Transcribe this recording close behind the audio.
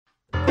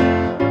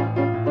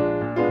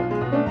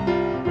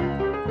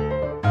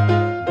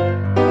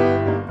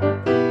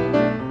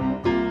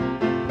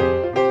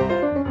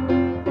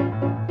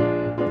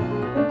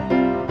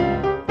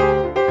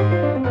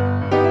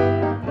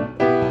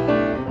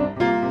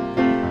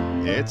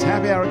It's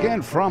Happy Hour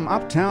again from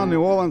Uptown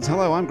New Orleans.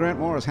 Hello, I'm Grant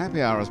Morris.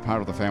 Happy Hour is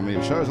part of the family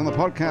of shows on the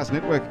podcast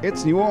network.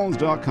 It's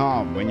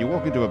neworleans.com. When you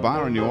walk into a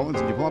bar in New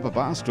Orleans and you pull up a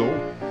bar stool,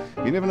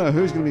 you never know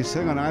who's going to be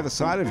sitting on either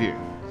side of you.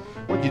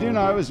 What you do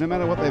know is no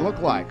matter what they look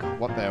like,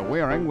 what they're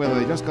wearing, whether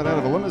they just got out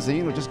of a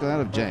limousine or just got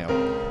out of jail,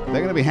 they're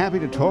going to be happy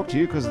to talk to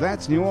you because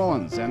that's New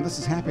Orleans, and this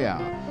is Happy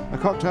Hour, a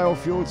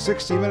cocktail-fueled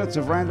 60 minutes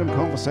of random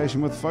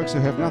conversation with folks who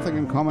have nothing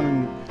in common,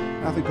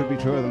 and nothing could be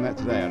truer than that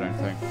today, I don't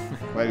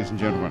think, ladies and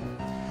gentlemen.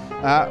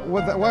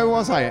 Where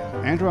was I?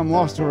 Andrew, I'm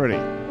lost already.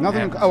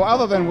 Nothing.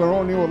 Other than we're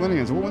all New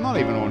Orleanians. Well, we're not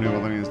even all New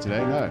Orleanians today,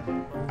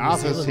 no.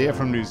 Arthur's here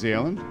from New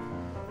Zealand,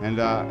 and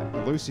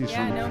Lucy's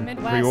from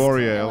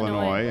Peoria,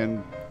 Illinois,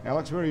 and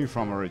Alex, where are you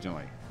from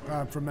originally?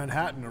 I'm from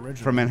Manhattan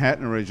originally. From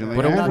Manhattan originally.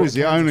 But Andrew's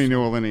the only New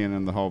Orleanian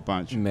in the whole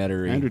bunch.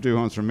 Metairie. Andrew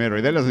Duhon's from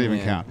Metairie. That doesn't even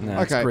count. No,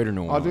 okay, it's Greater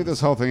New I'll Orleans. do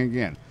this whole thing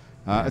again.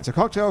 It's a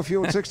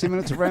cocktail-fueled 60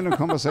 minutes of random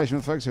conversation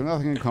with folks who have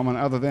nothing in common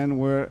other than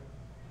we're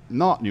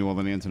not New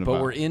Orleanians in a bar.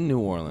 But we're in New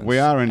Orleans. We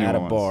are in New At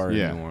Orleans. a bar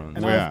Yeah. in New Orleans.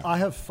 And We are. I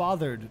have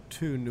fathered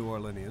two New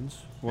Orleanians,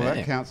 Well, that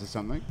Hey. counts as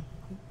something.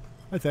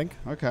 I think.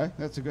 Okay,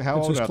 that's a good. How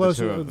It's old as are the close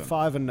two as of them?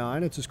 5 and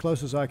 9. It's as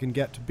close as I can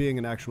get to being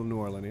an actual New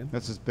Orleanian.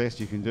 That's as best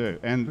you can do.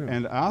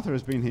 And Arthur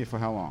has been here for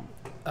how long?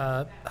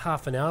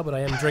 Half an hour, but I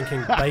am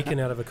drinking bacon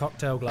out of a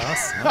cocktail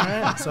glass.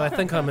 So I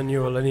think I'm a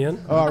New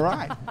Orleanian. All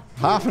right.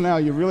 Half an hour.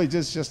 You really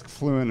just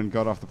flew in and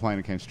got off the plane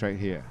and came straight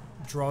here.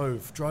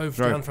 Drove Drove.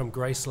 down from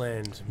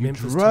Graceland, You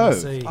Memphis,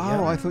 drove. Tennessee.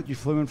 Oh, yeah. I thought you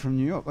flew in from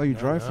New York. Oh, you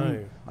drove from.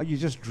 no. Oh, you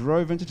just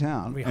drove into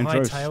town. We and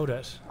drove. hightailed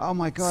it. Oh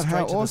my God, straight how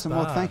to this awesome!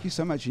 Well, bar. thank you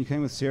so much. You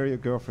came with Sarah, your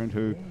girlfriend.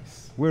 Who?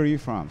 Where are you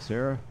from,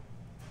 Sarah?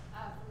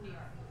 From New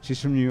York.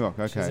 She's from New York.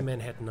 She's Okay. a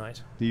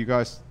Manhattanite. Do you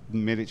guys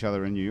met each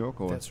other in New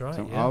York, or? That's right,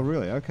 some- yeah. Oh,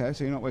 really? Okay,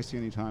 so you're not wasting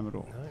any time at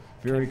all. No.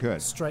 Very Came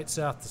good. Straight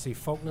south to see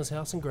Faulkner's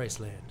house in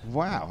Graceland.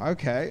 Wow.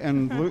 Okay.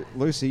 And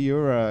Lucy,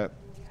 you're a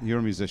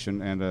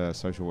musician and a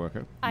social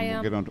worker. I And am.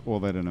 We'll get on to all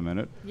that in a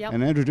minute. Yep.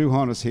 And Andrew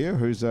Duhon is here,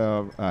 who's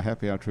a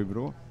happy hour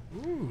troubadour.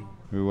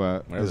 Who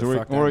has the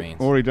fuck that means.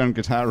 already done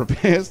guitar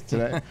repairs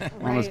today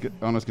on his Right.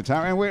 on his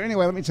guitar. And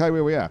anyway, let me tell you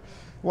where we are.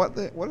 What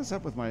is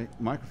up with my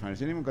microphone?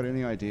 Has anyone got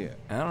any idea?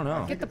 I don't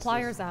know. Get the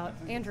pliers out,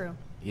 Andrew.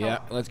 Yeah,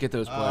 let's get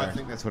those I pliers.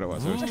 think that's what it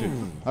was. It was two.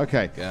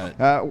 Okay.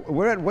 Got it.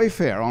 We're at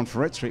Wayfair on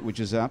Ferret Street, which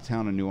is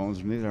uptown in New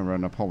Orleans, near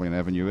Napoleon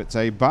Avenue. It's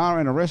a bar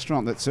and a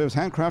restaurant that serves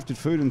handcrafted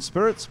food and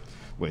spirits,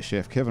 where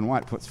Chef Kevin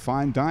White puts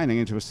fine dining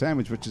into a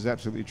sandwich, which is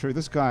absolutely true.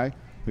 This guy,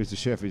 who's the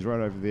chef, he's right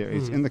over there.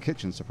 He's in the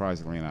kitchen,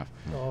 surprisingly enough.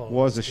 Oh,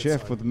 was a that's a good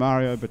chef sign. with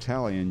Mario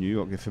Batali in New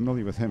York. You're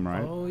familiar with him,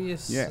 right? Oh,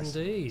 yes,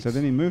 indeed. So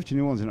then he moved to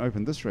New Orleans and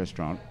opened this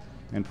restaurant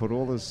and put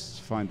all this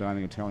fine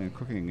dining Italian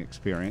cooking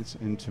experience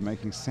into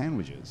making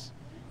sandwiches,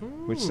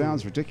 which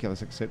sounds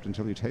ridiculous except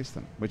until you taste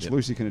them, which Yep.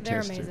 Lucy can They're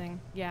attest amazing.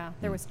 Yeah,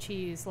 there was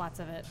cheese, lots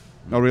of it.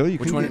 to. Oh, really? You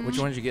Which couldn't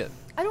one did you get?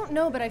 I don't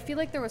know, but I feel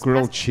like there was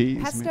Grilled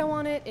cheese, pesto maybe?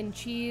 on it and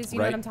cheese. You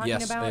right? know what I'm talking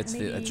yes, about? it's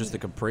Maybe. it's just the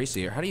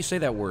caprese. How do you say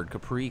that word?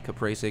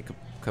 Caprese.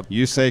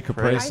 You say I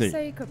caprese.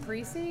 say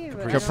caprese.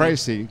 but I don't-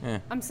 Caprese.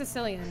 I'm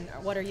Sicilian.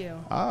 What are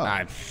you?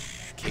 Oh.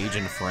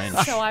 Cajun French.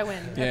 So I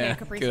win. Yeah, Okay,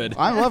 caprese. good.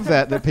 I love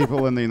that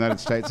people in the United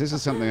States, this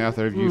is something out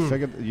there, have you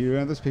figured, you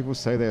know, those people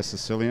say they're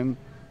Sicilian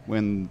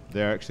when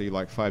they're actually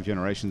like 5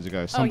 generations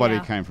ago. Somebody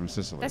yeah. came from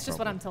Sicily. That's just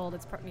what probably. I'm told.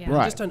 It's yeah.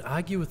 Right. Just don't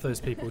argue with those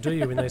people, do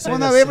you? When they say Well,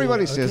 no, they're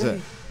everybody Sicilian? says Okay.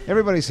 it.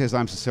 Everybody says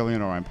I'm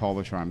Sicilian or I'm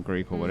Polish or I'm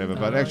Greek or whatever,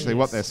 but Oh, actually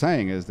what yes. they're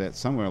saying is that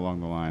somewhere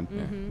along the line,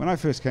 when I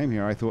first came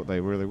here, I thought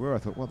they really were. I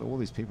thought, well, all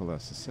these people are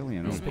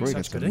Sicilian or speak Greek. such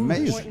It's good English.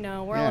 amazing.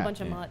 No, we're all Yeah. a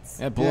bunch of mutts.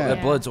 That, Yeah.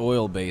 that blood's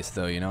oil based,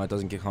 though. You know, it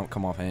doesn't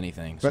come off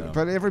anything. But so.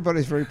 but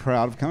everybody's very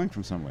proud of coming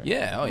from somewhere.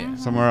 yeah, oh yeah.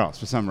 Somewhere else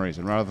for some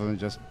reason, rather than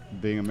just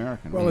being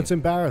American. Well, it's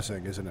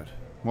embarrassing, isn't it?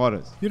 What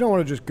is? You don't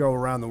want to just go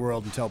around the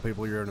world and tell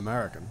people you're an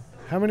American.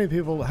 How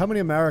many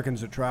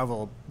Americans that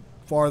travel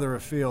farther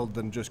afield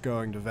than just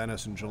going to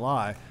Venice in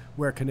July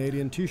wear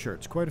Canadian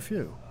T-shirts? Quite a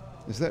few.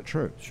 Is that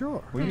true?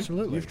 Sure, Well,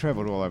 absolutely. You've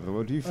traveled all over the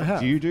world. I have.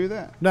 Do you do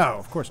that? No,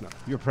 of course not.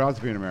 You're proud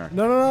to be an American.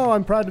 No.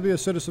 I'm proud to be a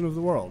citizen of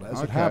the world.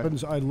 As it Okay.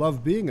 happens, I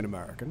love being an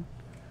American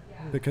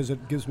because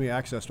it gives me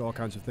access to all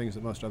kinds of things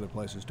that most other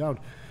places don't.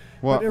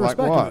 What? But Like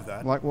irrespective what? of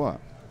that, Like what?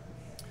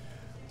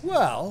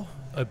 well,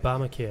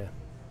 Obamacare.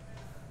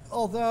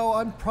 although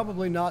I'm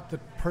probably not the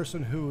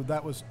person who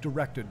that was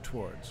directed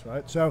towards,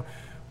 right? So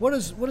what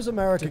does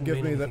America Didn't give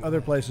mean me that anything other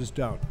by it. places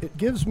don't? It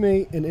gives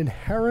me an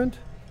inherent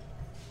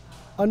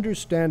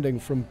understanding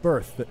from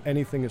birth that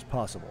anything is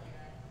possible.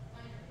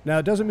 Now,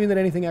 it doesn't mean that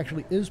anything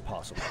actually is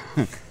possible.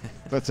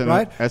 That's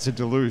Right? That's a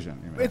delusion.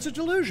 You know. It's a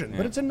delusion,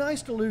 but it's a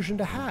nice delusion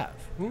to have.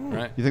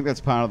 Right. You think that's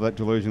part of that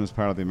delusion is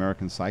part of the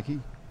American psyche?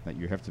 That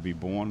you have to be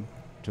born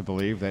to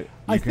believe that you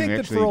I can think that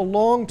actually for a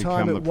long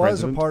time become it the was a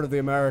president? part of the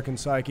American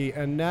psyche,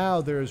 and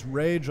now there's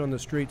rage on the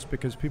streets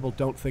because people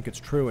don't think it's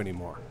true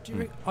anymore. Do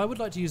you I would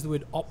like to use the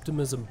word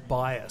optimism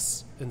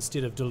bias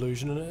instead of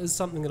delusion, and it is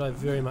something that I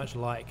very much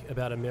like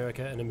about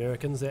America and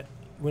Americans. That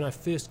when I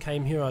first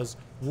came here, I was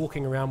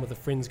walking around with a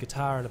friend's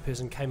guitar, and a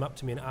person came up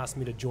to me and asked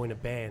me to join a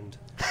band.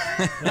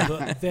 And I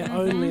thought, that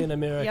only in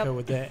America Yep.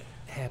 would that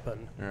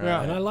happen,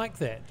 Yeah. and I like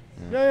that.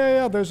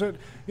 Yeah. There's a,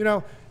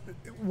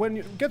 when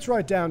it gets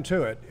right down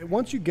to it,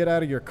 once you get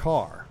out of your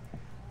car,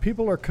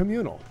 people are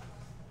communal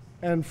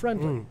and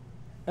friendly.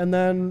 And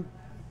then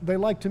they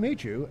like to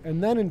meet you,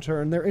 and then in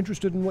turn, they're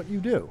interested in what you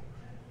do.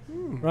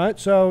 Right?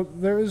 So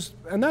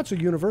and that's a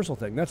universal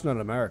thing. That's not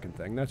an American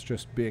thing. That's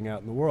just being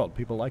out in the world.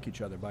 People like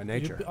each other by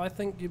nature. I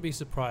think you'd be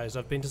surprised.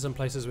 I've been to some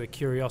places where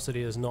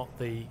curiosity is not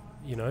the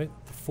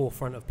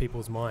forefront of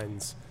people's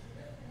minds.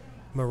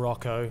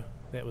 Morocco,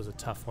 that was a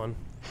tough one.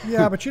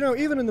 Yeah, but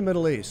even in the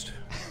Middle East,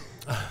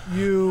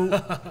 I'm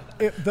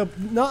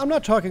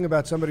not talking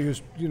about somebody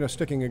who's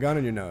sticking a gun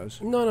in your nose.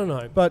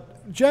 No.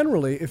 But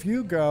generally, if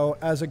you go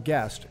as a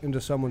guest into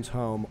someone's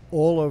home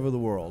all over the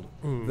world,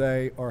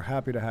 they are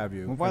happy to have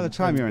you. Well, by the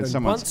time you're in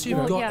someone's... Once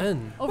you've got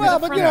in. Over Well,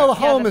 the but front. the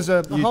home is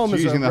a home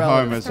is a using the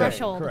home relative as a- thing.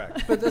 Threshold.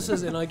 Correct. But this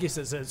is, and I guess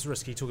it's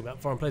risky talking about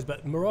foreign places,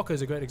 but Morocco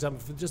is a great example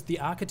for just the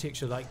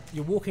architecture. Like,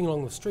 you're walking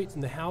along the streets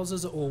and the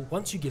houses are all,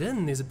 once you get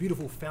in, there's a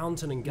beautiful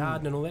fountain and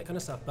garden and all that kind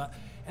of stuff. But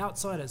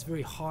outside, it's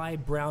very high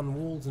brown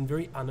walls and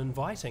very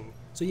uninviting.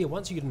 So yeah,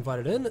 once you get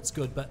invited in, it's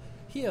good. But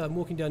here, I'm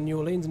walking down New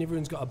Orleans and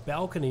everyone's got a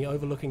balcony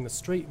overlooking the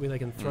street where they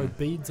can throw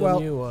beads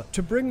on you. Or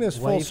to bring this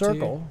full wave to you.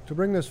 circle,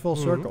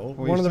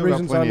 Well, one of the you've still got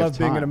reasons I plenty of love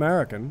being an time.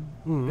 American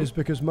is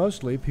because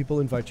mostly people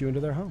invite you into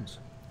their homes.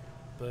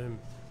 boom.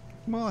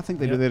 Well, I think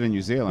they do that in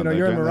New Zealand.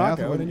 You're in don't they,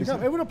 Arthur? Morocco, Wouldn't and you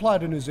say? it would apply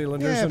to New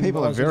Zealanders. Yeah, and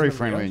people are Aussies very and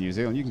friendly everybody in New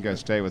Zealand. You can go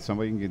stay with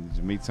somebody, you can get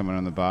to meet someone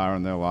in the bar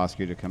and they'll ask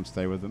you to come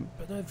stay with them.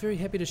 But no, very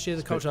happy to share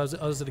the culture.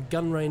 I was at a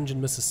gun range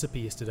in Mississippi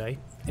yesterday,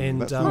 and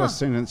That's not a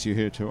sentence you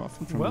hear too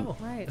often from well,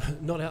 Right.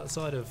 not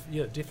outside of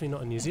definitely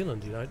not in New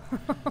Zealand,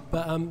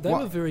 But they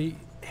What- were very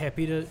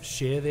happy to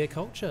share their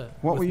culture.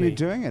 What with were you me.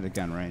 doing at a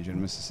gun range in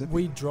Mississippi?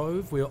 We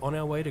drove. We were on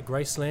our way to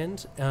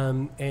Graceland,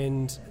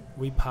 and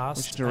we passed.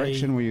 Which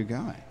direction were you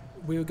going?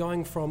 We were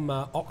going from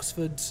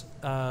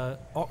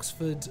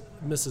Oxford,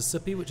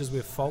 Mississippi, which is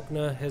where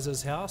Faulkner has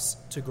his house,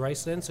 to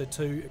Graceland, so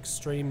two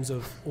extremes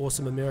of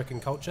awesome American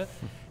culture.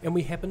 And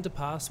we happened to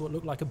pass what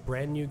looked like a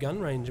brand new gun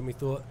range, and we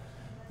thought,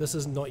 this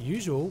is not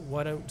usual,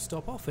 why don't we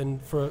stop off?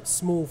 And for a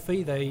small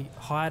fee, they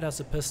hired us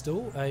a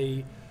pistol.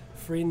 A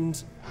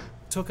friend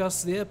took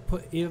us there,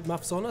 put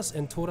earmuffs on us,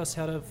 and taught us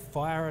how to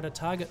fire at a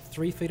target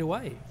 3 feet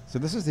away. So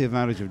this is the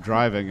advantage of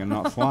driving and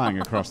not flying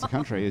across the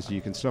country, is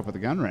you can stop at the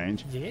gun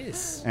range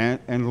Yes.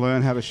 and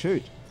learn how to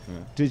shoot.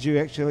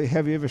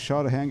 Have you ever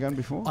shot a handgun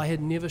before? I had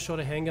never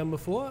shot a handgun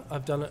before.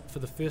 I've done it for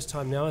the first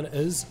time now, and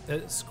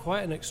it's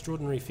quite an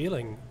extraordinary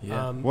feeling.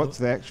 Yeah. What's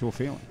the actual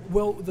feeling?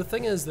 Well, the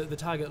thing is that the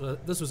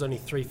target, this was only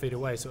 3 feet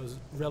away, so it was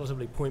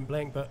relatively point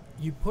blank, but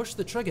you push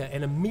the trigger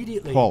and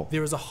immediately Hole.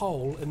 there is a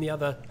hole in the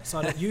other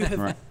side. You have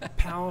Right.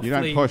 powerfully You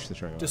don't push the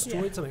trigger.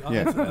 destroyed something.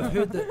 Yeah. I've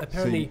heard that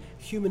apparently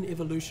human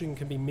evolution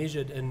can be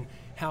measured in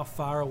how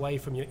far away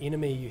from your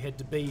enemy you had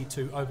to be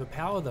to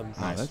overpower them.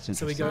 Oh, that's interesting.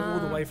 So we go all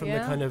the way from the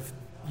yeah. kind of,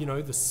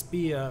 the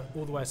spear,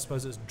 all the way, I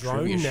suppose it's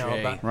drone now,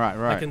 Trebuchet. but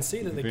Right. I can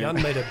see that the Yeah. gun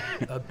made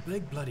a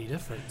big bloody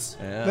difference.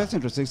 Yeah. That's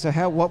interesting. So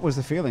what was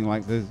the feeling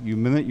like? The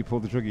minute you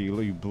pulled the trigger,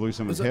 you blew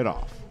someone's Was it- head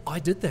off. I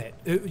did that.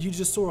 You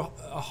just saw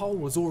a hole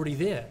was already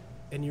there,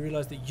 and you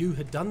realised that you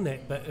had done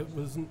that, but it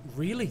wasn't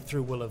really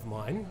through will of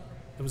mine.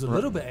 It was a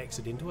little bit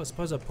accidental. I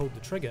suppose I pulled the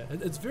trigger.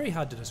 It's very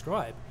hard to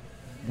describe.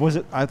 Was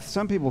it?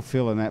 Some people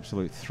feel an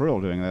absolute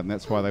thrill doing that, and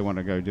that's why they want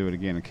to go do it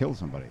again and kill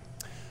somebody.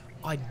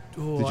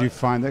 Did you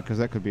find that? Because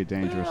that could be a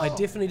dangerous. I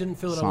definitely didn't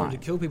feel that I wanted sign.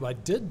 to kill people. I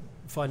did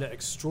find it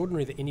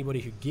extraordinary that anybody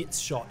who gets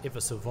shot ever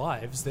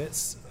survives.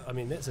 That's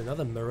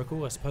another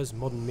miracle. I suppose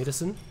modern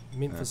medicine.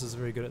 Memphis is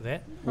very good at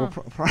that. Well,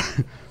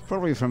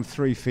 probably from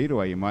 3 feet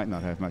away, you might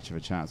not have much of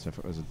a chance if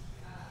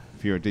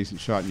you're a decent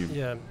shot and you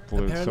Yeah,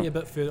 blew apparently some- a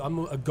bit further. I'm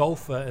a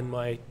golfer in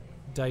my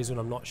days when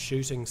I'm not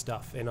shooting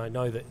stuff, and I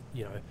know that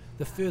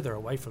the further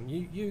away from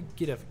you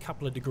get a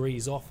couple of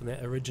degrees off in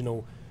that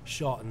original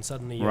shot, and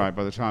suddenly you're Right,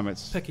 by the time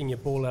it's... picking your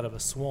ball out of a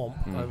swamp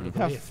over to the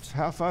left.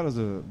 How far does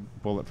a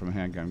bullet from a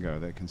handgun go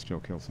that can still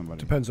kill somebody?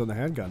 Depends on the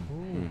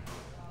handgun.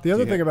 The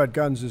other you thing ha- about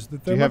guns is that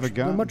you they're have much, a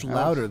gun, they're much Alex?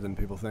 louder than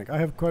people think. I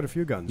have quite a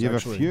few guns. You have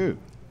actually. a few.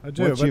 I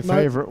do. What's but your my-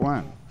 favorite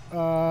one?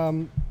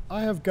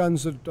 I have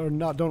guns that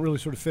don't really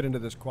sort of fit into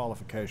this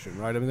qualification,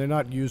 right? I mean, they're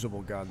not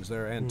usable guns;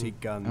 they're antique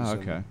guns. Oh,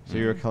 and okay. So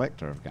you're a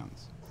collector of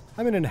guns.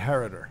 I'm an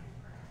inheritor.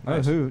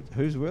 Oh,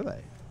 whose were they?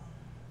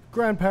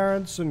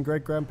 Grandparents and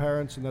great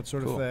grandparents and that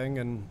sort Cool. of thing,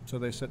 and so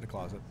they sit in the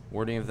closet.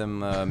 Were any of them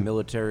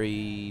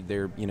military?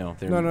 They're they're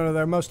No,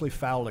 they're mostly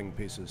fowling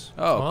pieces,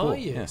 Oh, Oh, cool.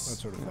 yes. that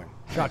sort of thing.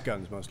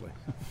 Shotguns mostly.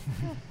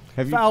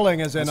 Have you?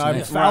 Fouling as in That's I'm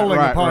nice. fouling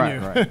upon you.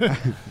 Right.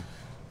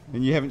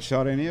 And you haven't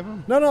shot any of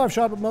them? No, I've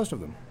shot most of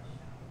them.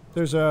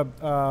 There's I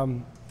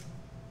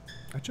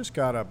just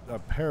got a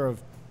pair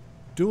of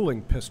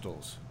dueling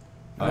pistols.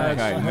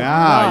 Okay,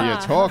 now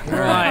you're talking.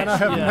 Right.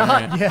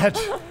 And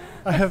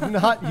I have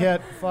not yet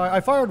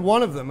I fired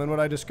one of them, and what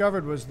I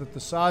discovered was that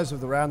the size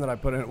of the round that I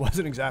put in it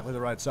wasn't exactly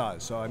the right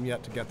size, so I'm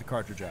yet to get the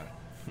cartridge out.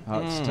 Oh,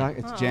 it's stuck.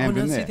 It's Oh, jammed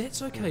no, in see, there.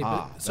 that's okay.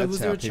 Ah, But, so that's was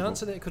there how a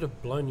chance people- that could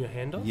have blown your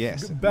hand off?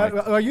 Yes.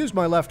 I used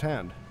my left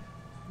hand.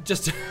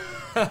 Just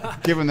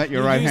given that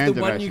you're You right-handed. use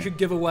the one actually. you could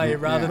give away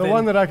rather The than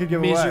one that I could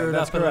give away. measure it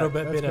That's up a little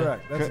correct. bit That's better.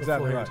 correct. That's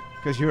exactly right.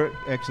 Because you're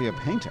actually a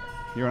painter.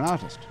 You're an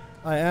artist.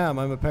 I am.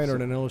 I'm a painter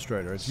and an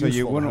illustrator. It's So you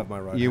useful to wouldn't, have my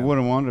right you hand.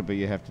 wouldn't want it, but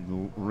you have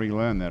to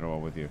relearn that all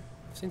with you.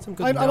 I've seen some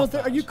good I don't mouth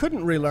think art. you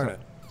couldn't relearn it.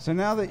 So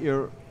now that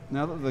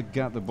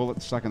the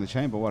bullet's stuck in the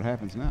chamber, what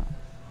happens now?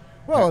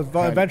 Well,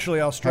 How- eventually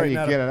I'll straighten you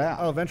out. get it out?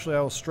 Oh, eventually I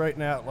will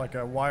straighten out like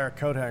a wire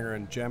coat hanger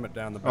and jam it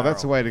down the barrel. Oh,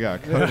 that's the way to go.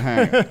 Coat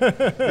hang.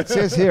 It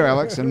says here,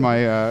 Alex, in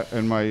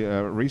my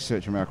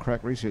research from our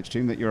crack research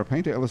team, that you're a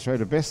painter,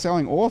 illustrator,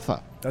 best-selling author.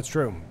 That's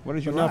true. What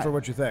did you But not write? for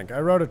what you think. I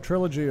wrote a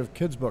trilogy of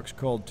kids' books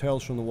called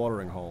Tales from the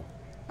Watering Hole.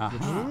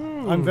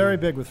 Aha. I'm very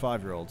big with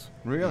 5-year-olds.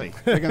 Really?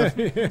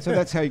 So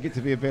that's how you get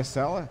to be a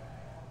bestseller?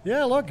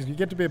 Yeah, look, you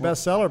get to be a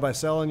bestseller by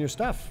selling your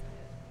stuff.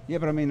 Yeah,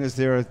 but I mean, is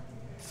there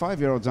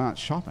 5-year-olds aren't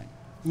shopping?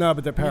 No,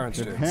 but their parents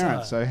do.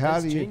 Parents. So how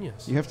That's do you?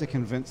 genius. You have to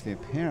convince their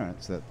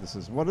parents that this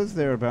is. What is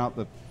there about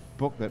the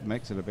book that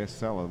makes it a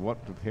bestseller?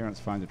 What do parents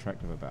find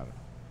attractive about it?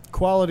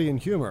 Quality and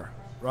humor,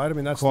 right? I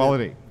mean, that's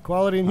Quality.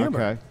 Quality and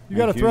humor. Okay. You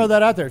got to And throw humor.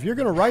 that out there. If you're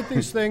going to write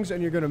these things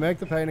and you're going to make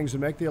the paintings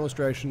and make the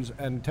illustrations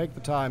and take the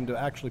time to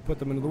actually put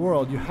them into the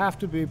world, you have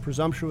to be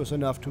presumptuous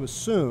enough to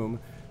assume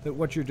that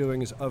what you're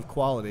doing is of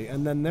quality,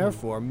 and then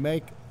therefore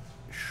make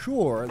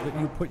sure that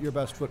you put your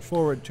best foot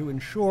forward to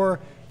ensure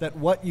that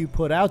what you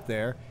put out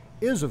there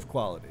is of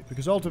quality,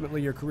 because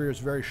ultimately your career is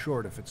very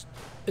short if it's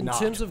In not.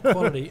 terms of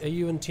quality, are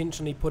you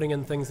intentionally putting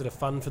in things that are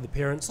fun for the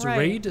parents to Right.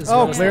 read? As Oh,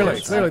 well as the clearly,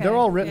 kids? clearly. Okay, They're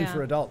all written yeah.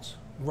 for adults.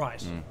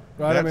 Right.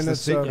 Right? That's I mean, the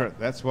it's, secret.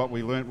 That's what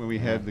we learnt when we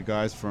had the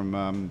guys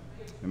from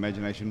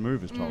Imagination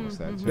Movers told us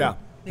that. So Yeah.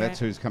 That's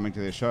who's coming to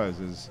their shows,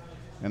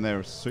 and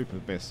they're super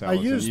bestsellers. I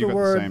use and you the got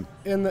word same.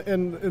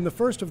 in the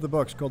first of the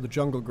books called The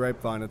Jungle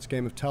Grapevine. It's a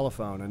game of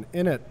telephone, and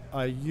in it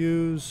I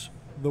use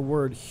the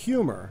word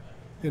humor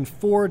in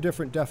 4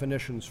 different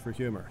definitions for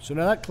humor. So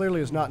now that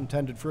clearly is not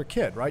intended for a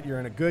kid, right? You're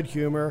in a good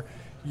humor.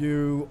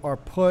 You are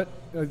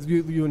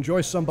you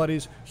enjoy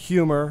somebody's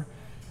humor.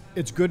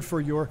 It's good for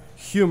your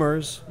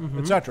humors,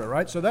 etc.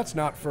 Right? So that's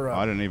not for a.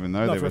 I didn't even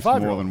know not there for a was more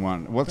 5-year-old. than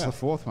one. What's Yeah. the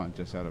fourth one,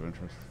 just out of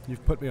interest?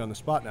 You've put me on the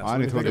spot now. so I let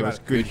only me thought think there about was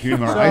it. good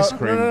humor So- ice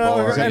cream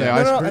bar. Is that and, the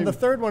ice cream? and the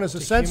third one is a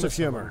sense of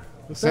humor.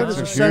 The third Sense is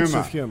a of sense humor.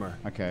 of humor.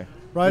 Okay.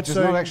 Right, Which is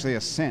so- not actually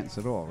a sense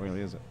at all,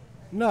 really, is it?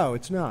 No,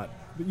 it's not.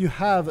 But you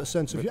have a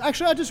sense of humor.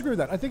 Actually, I disagree with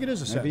that. I think it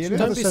is a sense. Maybe it You is.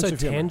 have Don't a be sense so of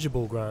humor.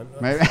 tangible, Grant.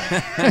 Maybe.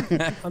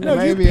 No,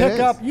 Maybe you it pick is.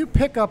 up. You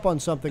pick up on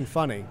something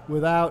funny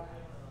without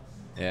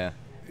Yeah.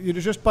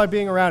 just by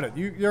being around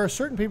it. There are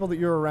certain people that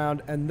you're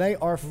around, and they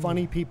are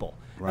funny people,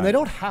 Right. and they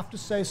don't have to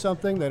say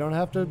something. They don't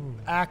have to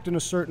act in a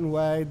certain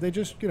way. They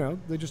just,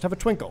 they just have a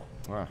twinkle.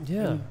 Wow.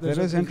 Yeah. There's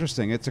That is a-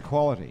 interesting. It's a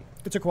quality.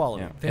 It's a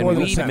quality. Yeah. More And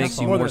than a weed sense. makes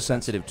you More more than a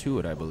sense. sensitive to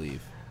it, I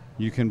believe.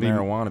 You can be.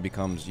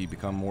 Marijuana you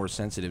become more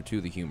sensitive to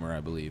the humor,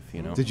 I believe,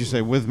 you know. Did you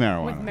say with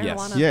marijuana? With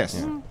marijuana. Yes.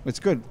 Yes. It's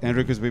good,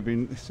 Andrew, because we've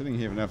been sitting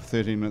here now for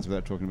 13 minutes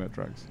without talking about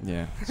drugs.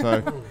 Yeah.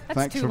 So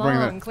thanks too for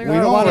bringing long, that. clearly. We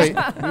Well, normally,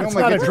 it's we normally It's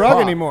not get a the drug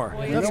pot. anymore.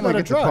 We That's normally not a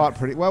get the drug. pot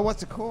pretty well.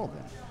 What's it called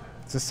then?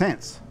 It's a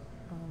sense.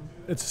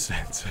 It's a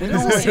sense. It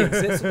is a sense.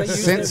 That's what they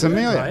use that word,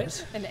 Sensimelia.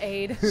 right? An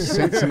aid.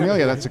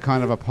 Sensimelia. That's a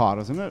kind of a pot,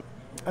 isn't it?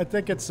 I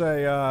think it's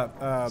a.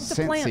 It's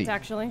a plant, Sensi.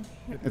 actually.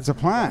 It's a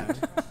plant.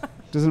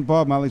 Doesn't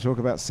Bob Marley talk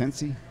about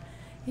sensi?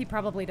 He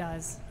probably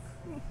does.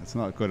 It's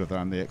not good if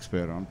I'm the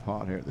expert on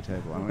pot here at the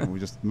table. I don't know. We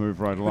just move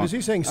right along. But is he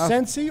saying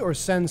sensei or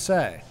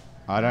sensei?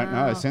 I don't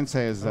know.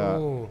 Sensei is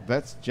Oh.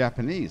 that's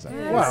Japanese. I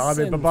think. Well, I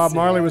mean, but Bob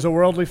Marley was a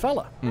worldly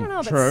fella. I don't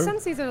know, true. but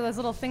sensis are those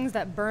little things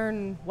that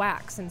burn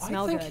wax and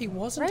smell I think good. he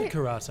was into right?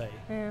 karate.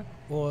 Yeah.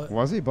 Or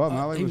Was he? Bob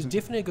Marley he was was.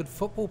 definitely a good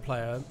football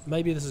player.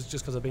 Maybe this is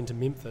just because I've been to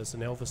Memphis,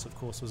 and Elvis, of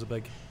course, was a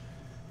big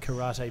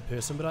karate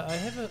person. But I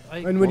have a.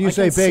 And when you I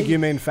say can big, see- you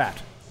mean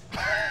fat.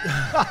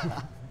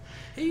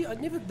 they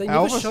never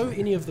Elvis- show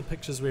any of the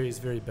pictures where he's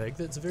very big.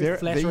 That's a very There-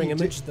 flattering you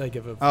do- image they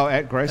give of Oh,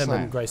 at him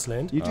Graceland. in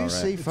Graceland. You do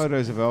see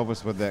photos of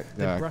Elvis with that.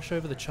 They brush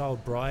over the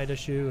child bride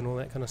issue and all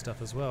that kind of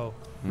stuff as well.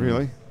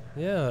 Really?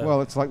 Yeah.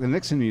 Well, it's like the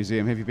Nixon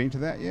Museum. Have you been to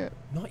that yet?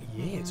 not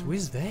yet.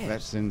 Where's that?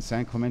 That's in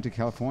San Clemente,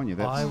 California.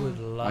 That's, I would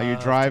love Are you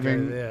to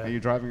driving? go there. Are you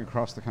driving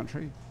across the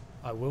country?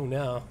 I will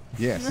now.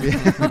 Yes.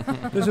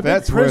 There's a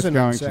That's big worth prison in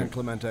going San to.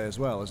 Clemente as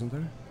well, isn't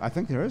there? I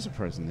think there is a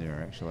prison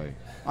there, actually.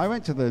 I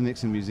went to the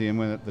Nixon Museum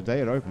the day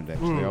it opened,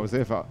 actually. I was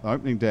there for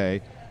opening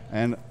day,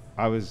 and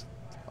I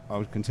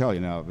can tell you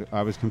now,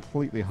 I was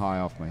completely high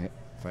off my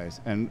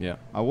face. And Yeah.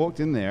 I walked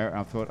in there, and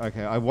I thought,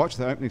 okay, I watched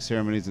the opening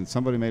ceremonies, and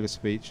somebody made a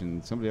speech,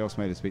 and somebody else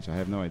made a speech. I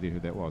have no idea who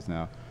that was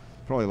now.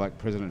 Probably like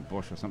President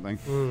Bush or something.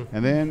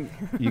 And then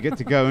you get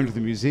to go into the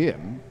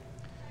museum,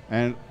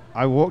 and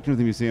I walked into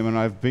the museum, and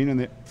I've been in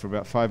there for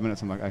about 5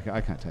 minutes. I'm like, okay,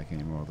 I can't take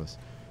any more of this.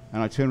 And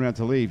I turn around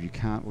to leave. You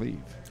can't leave.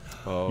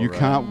 Oh, You right.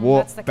 can't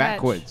walk That's the catch.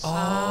 backwards.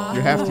 Oh.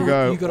 You have to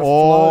go You gotta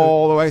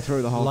all the way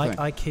through the whole Like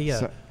thing.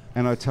 IKEA.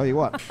 And I tell you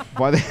what,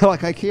 by the like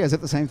IKEA, is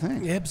it the same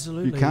thing?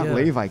 Absolutely. You can't yeah.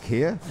 leave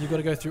IKEA. You've got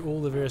to go through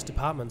all the various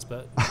departments,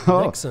 but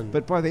Oh, Nixon.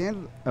 but by the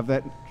end of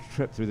that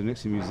trip through the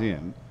Nixon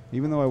Museum,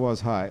 even though I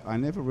was high, I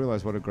never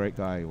realized what a great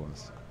guy he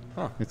was.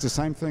 Huh. It's the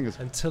same thing as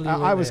Until you I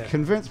went was there.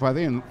 convinced by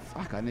then.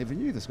 Fuck, I never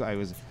knew this guy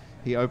was.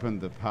 He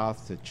opened the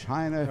path to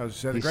China.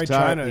 The He Great started-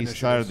 China He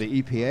started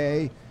initiatives. the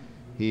EPA.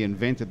 He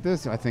invented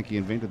this. I think he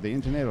invented the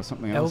internet or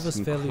something else.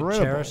 Elvis valued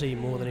Incredible. charity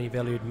more than he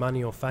valued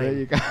money or There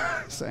you fame.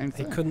 go. Same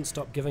He thing. couldn't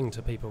stop giving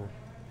to people.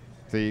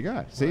 There you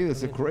go. See,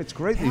 it's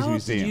great these How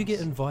museums. did you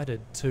get invited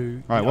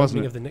to I the wasn't.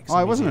 opening of the Nixon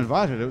I wasn't Museum?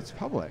 invited. It was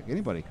public.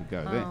 Anybody could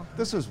go there. Oh.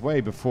 This was way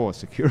before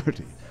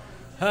security.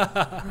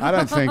 I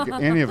don't think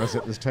any of us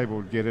at this table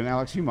would get in.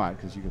 Alex, you might,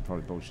 because you could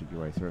probably bullshit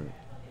your way through.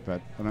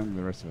 But I don't think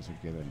the rest of us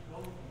would get in.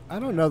 I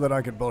don't know that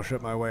I could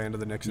bullshit my way into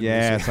the Nixon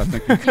Yes, Museum.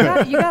 I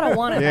think you You gotta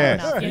want it Yes.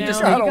 bad enough. You You know, just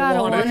you gotta gotta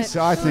want want it. it.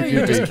 So I think You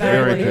you'd be just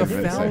very carry your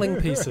convincing. fowling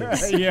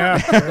pieces. Yeah.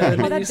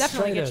 Oh, that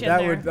definitely gets you in That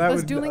there. would that Those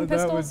would dueling that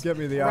would pistols, get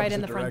me the opposite right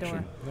in the front direction.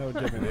 door. That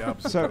would get me the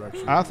opposite So,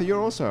 direction. Arthur, you're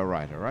also a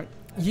writer, right?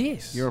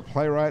 Yes. You're a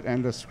playwright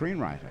and a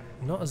screenwriter.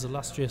 Not as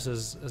illustrious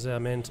as our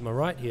man to my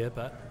right here,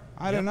 but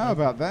I don't know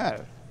about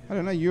that. I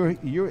don't know.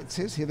 You. It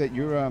says here that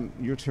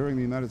you're touring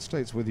the United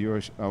States with your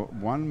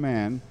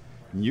one-man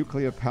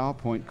nuclear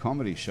PowerPoint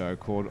comedy show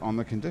called "On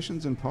the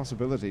Conditions and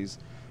Possibilities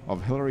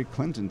of Hillary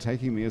Clinton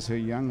Taking Me as Her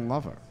Young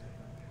Lover,"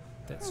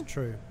 that's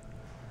true.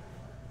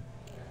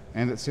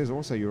 and it says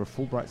also you're a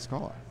Fulbright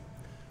scholar.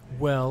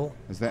 Well,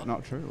 Is that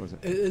not true? Or is it?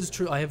 it is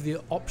true. I have the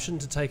option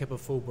to take up a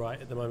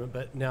Fulbright at the moment,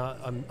 but now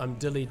I'm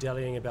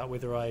dilly-dallying about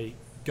whether I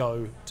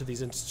go to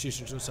these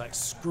institutions. It's like,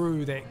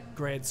 screw that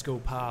grad school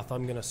path.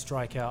 I'm going to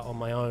strike out on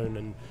my own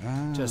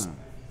and just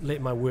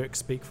let my work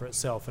speak for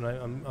itself. And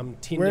I'm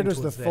tending Where does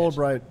the towards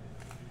that. Fulbright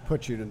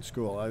put you in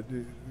school?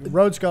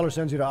 Rhodes Scholar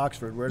sends you to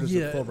Oxford. Where does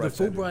Yeah, the Fulbright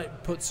send you?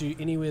 Fulbright puts you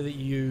anywhere that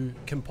you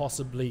can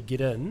possibly get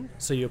in.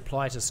 So you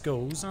apply to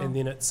schools, and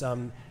then it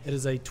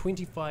is a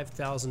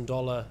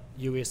 $25,000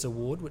 US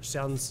award, which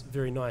sounds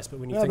very nice. But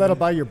when you Yeah, think that'll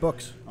buy your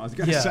books. I was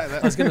going to yeah, say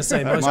that. I was going to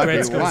say That most might be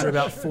grad schools lunch. are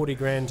about 40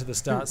 grand to the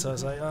start. So I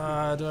was like,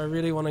 do I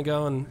really want to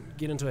go and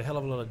get into a hell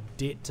of a lot of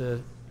debt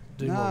to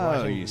do more No,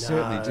 writing? you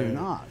certainly do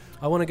not.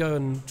 I want to go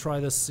and try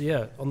this.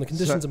 Yeah, on the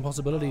conditions So- and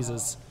possibilities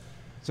is.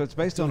 So it's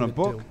based on a Good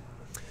book. deal.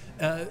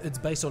 It's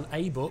based on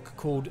a book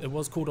called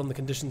On the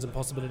Conditions and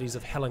Possibilities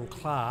of Helen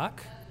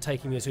Clark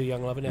Taking Me to a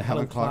Young Lover. Now, And Helen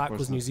Helen Clark Clark was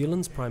was the- New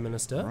Zealand's Prime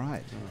Minister.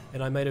 Right.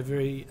 And I made a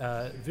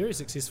very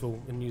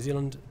successful in New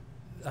Zealand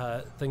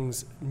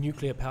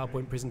nuclear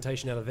PowerPoint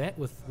presentation out of that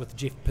with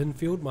Jeff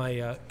Pinfield,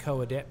 my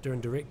co-adapter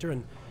and director,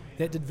 and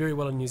that did very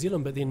well in New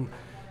Zealand. But then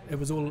it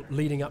was all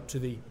leading up to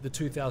the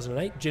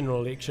 2008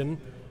 general election.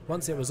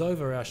 Once that was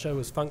over, our show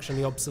was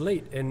functionally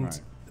obsolete, and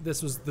Right.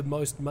 this was the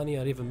most money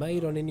I'd ever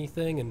made on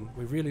anything, and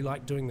we really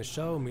liked doing the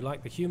show, and we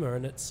liked the humour,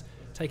 and it's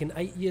taken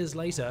 8 years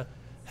later.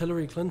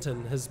 Hillary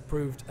Clinton has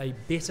proved a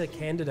better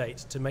candidate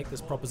to make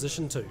this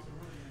proposition to.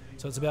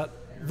 So it's about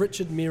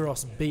Richard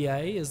Meros,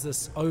 BA, is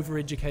this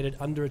overeducated,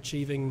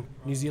 underachieving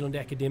New Zealand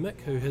academic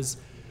who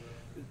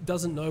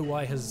doesn't know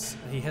why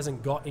he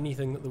hasn't got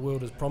anything that the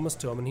world has promised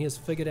to him, and he has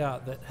figured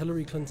out that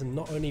Hillary Clinton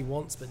not only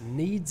wants but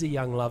needs a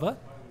young lover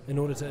in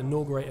order to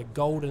inaugurate a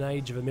golden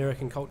age of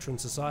American culture and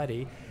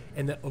society,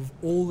 and that of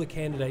all the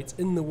candidates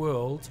in the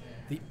world,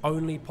 the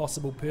only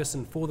possible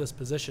person for this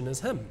position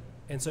is him.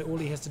 And so all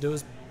he has to do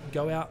is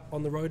go out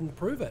on the road and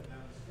prove it,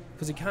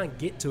 because he can't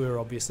get to her,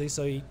 obviously.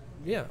 So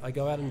I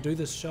go out and do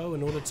this show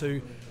in order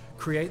to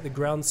create the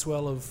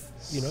groundswell of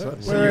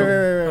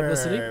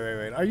publicity.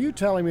 Wait. Are you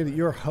telling me that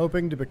you're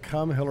hoping to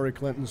become Hillary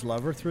Clinton's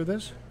lover through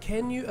this?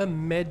 Can you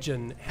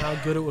imagine how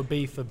good it would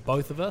be for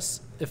both of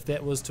us if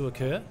that was to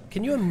occur?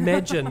 Can you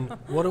imagine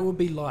what it would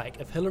be like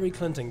if Hillary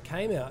Clinton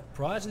came out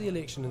prior to the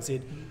election and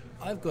said,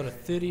 "I've got a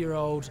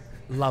 30-year-old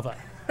lover.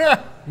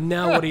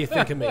 Now what do you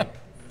think of me?"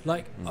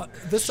 Like,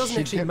 this doesn't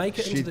actually make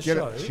it into the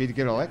show. She'd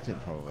get elected,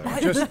 probably.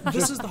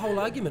 This is the whole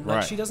argument.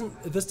 Like, Right.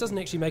 This doesn't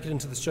actually make it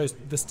into the show's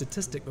the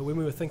statistic. But when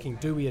we were thinking,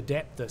 do we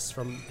adapt this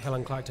from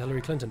Helen Clark to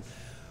Hillary Clinton?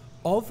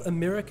 Of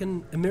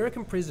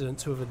American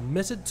presidents who have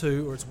admitted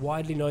to, or it's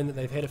widely known that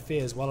they've had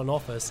affairs while in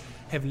office,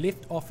 have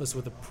left office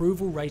with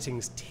approval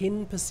ratings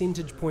 10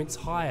 percentage points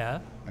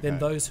higher than Okay.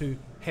 those who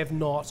have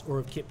not or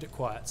have kept it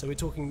quiet. So we're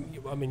talking,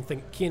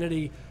 think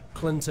Kennedy,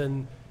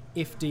 Clinton,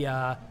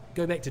 FDR.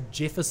 Go back to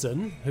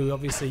Jefferson, who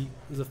obviously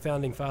was a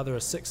founding father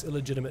of 6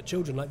 illegitimate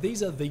children. Like,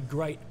 these are the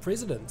great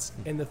presidents,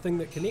 and the thing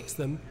that connects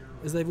them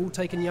is they've all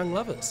taken young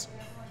lovers.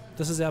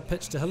 This is our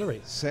pitch to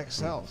Hillary. Sex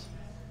sells.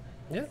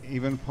 Yeah.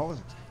 Even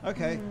politics.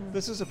 Okay,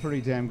 this is a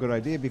pretty damn good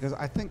idea, because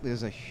I think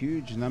there's a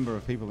huge number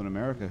of people in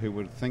America who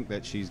would think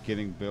that she's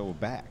getting Bill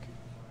back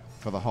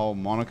for the whole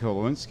Monica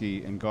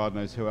Lewinsky and God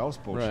knows who else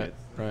bullshit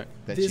Right.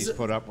 that There's she's a-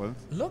 put up with.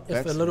 Look, if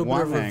That's a little bit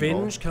one of revenge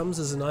angle. comes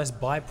as a nice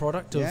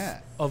byproduct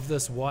of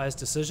this wise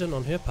decision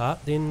on her part,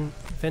 then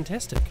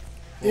fantastic.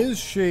 Is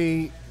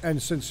she, and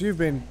since you've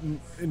been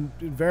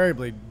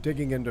invariably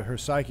digging into her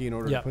psyche in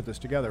order Yeah. to put this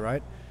together,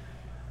 right?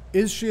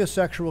 Is she a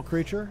sexual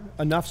creature?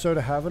 Enough so to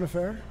have an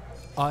affair?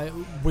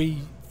 We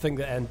think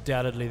that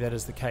undoubtedly that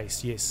is the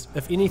case, yes.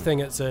 If anything,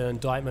 it's an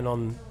indictment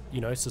on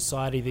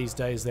society these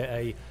days that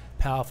a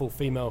powerful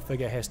female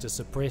figure has to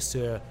suppress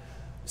her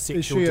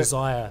sexual she a-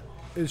 desire.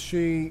 Is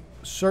she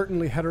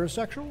certainly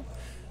heterosexual?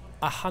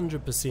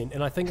 100%,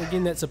 and I think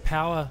again that's a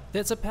power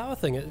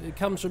thing. It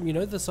comes from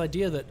this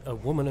idea that a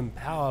woman in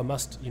power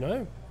must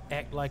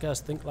act like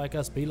us, think like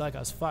us, be like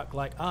us, fuck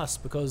like us,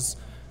 because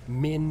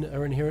men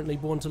are inherently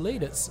born to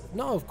lead. It's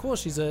no, of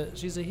course she's a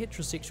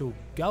heterosexual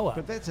goer.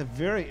 But that's a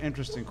very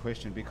interesting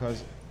question,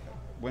 because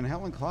when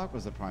Helen Clark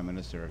was the Prime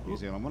Minister of New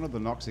Zealand, one of the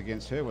knocks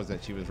against her was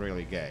that she was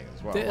really gay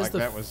as well. That is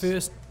the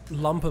first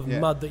lump of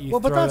mud that you Well,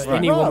 but throw that's at the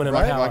any rub, woman in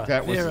right? power. Like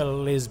that was They're the- a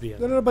lesbian.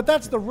 No, but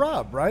that's the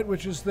rub, right?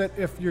 Which is that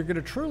if you're going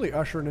to truly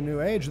usher in a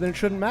new age, then it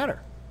shouldn't matter.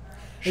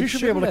 She It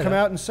should be able to shouldn't come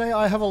matter. out and say,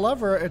 I have a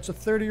lover, it's a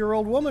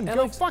 30-year-old woman. Go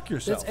Alex, fuck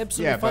yourself. That's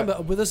absolutely Yeah, fine,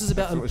 but but this is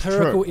about it was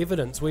empirical true.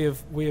 evidence. We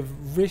have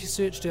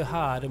researched her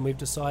hard, and we've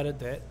decided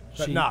that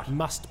But she not.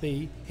 must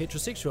be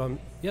heterosexual.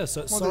 Yeah,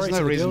 so Well, sorry there's no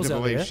to the reason girls to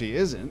out believe there. she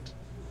isn't,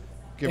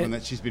 given And-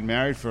 that she's been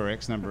married for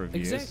X number of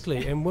years.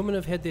 Exactly, and women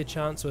have had their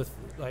chance with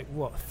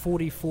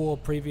 44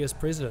 previous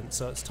presidents.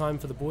 So it's time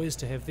for the boys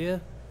to have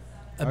their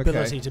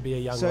ability to be a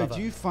young so lover.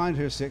 do you find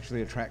her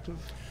sexually attractive?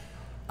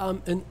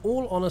 In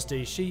all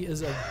honesty, she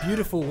is a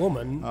beautiful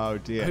woman Oh,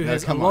 dear. who No,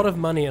 has a come lot on. of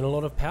money and a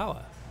lot of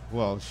power.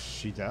 Well,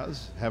 she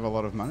does have a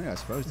lot of money, I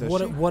suppose. Does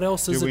she? What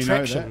else is Do we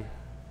attraction? know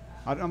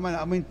that?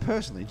 I mean,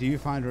 personally, do you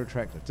find her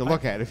attractive to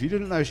look at? If you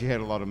didn't know she had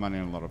a lot of money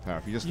and a lot of power,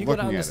 if you're just You got to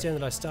looking at understand it,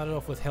 that I started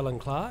off with Helen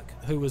Clark,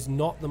 who was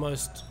not the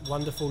most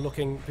wonderful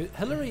looking.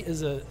 Hillary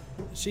is a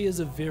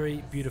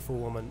very beautiful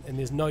woman, and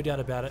there's no doubt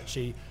about it.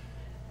 She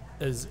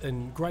is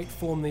in great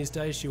form these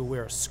days. She will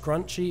wear a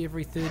scrunchie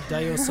every third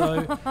day or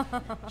so.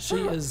 She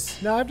is.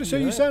 Now, I have to say,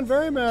 you know, sound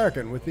very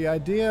American with the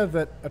idea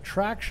that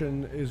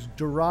attraction is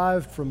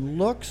derived from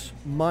looks,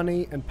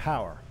 money, and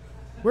power.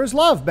 Where's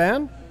love,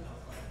 Ben?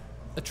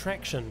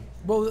 attraction.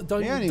 Well,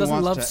 He only doesn't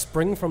wants love to-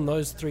 spring from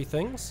those three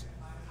things?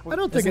 I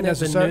don't think it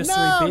Isn't that the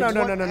necessarily. nursery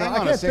No. bed? I Hang can't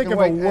on a think second, of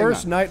wait, a hang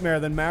worse on. nightmare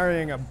than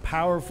marrying a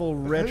powerful,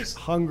 rich, Who's-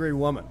 hungry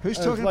woman. Who's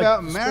It's talking like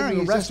about spending marrying? the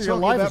He's rest just of your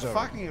talking life about is over.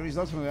 fucking her. He's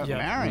not talking about Yeah.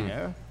 marrying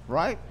her,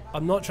 right?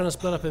 I'm not trying to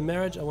split up her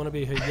marriage. I want to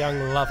be her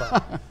young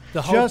lover.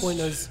 The whole Just- point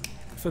is,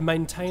 for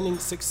maintaining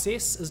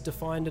success is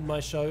defined in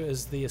my show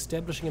as the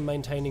establishing and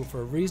maintaining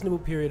for a reasonable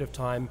period of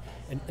time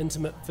an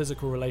intimate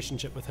physical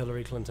relationship with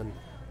Hillary Clinton.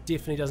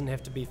 Definitely doesn't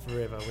have to be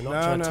forever. We're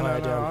not trying to tie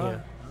her down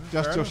here.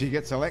 Just till she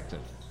gets elected.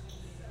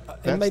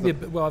 And That's maybe,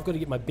 the- well, I've got to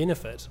get my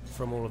benefit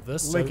from all of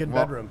this. so Lincoln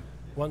Well- bedroom.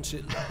 once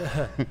you,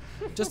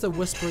 just a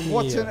whisper in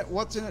What's the in ear. it?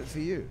 What's in it for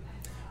you?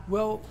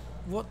 Well,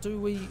 what do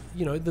we,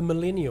 the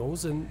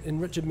millennials,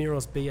 and Richard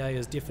Mero's BA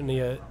is definitely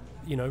a,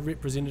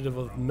 representative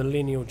of the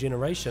millennial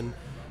generation,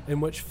 in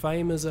which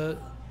fame is a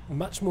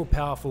much more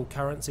powerful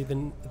currency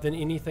than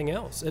anything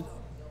else.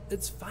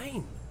 It's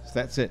fame.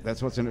 That's it.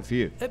 That's what's in it for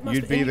you. It must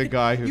You'd be and the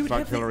guy you who would fucked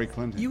have the- Hillary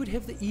Clinton. You would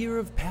have the ear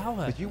of power.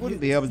 But you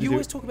wouldn't be able to You do-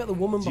 always talk about the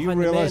woman Do you behind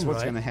the realize man, what's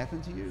right? going to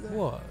happen to you? Though?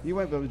 What? You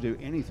won't be able to do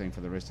anything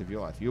for the rest of your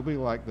life. You'll be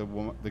like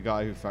the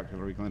guy who fucked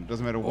Hillary Clinton.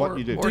 Doesn't matter what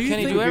you do. Or you can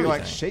he think- do You'll be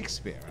like everything?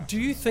 Shakespeare.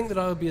 Do you think that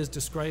I would be as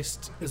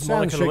disgraced as sounds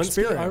Monica Lewinsky?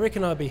 Shakespearean. I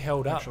reckon I'd be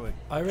held up. Actually,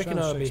 I reckon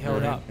sounds I'd be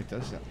held Shakespearean. up. It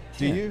does sound.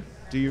 Do you?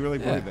 Do you really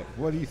believe it?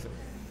 What do you think,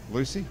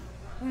 Lucy?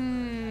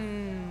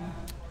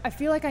 I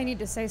feel like I need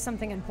to say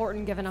something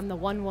important given I'm the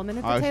one woman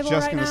at the I was table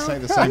just right going now. to say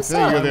the same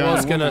thing. You're the I was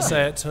only going to woman.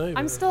 say it too.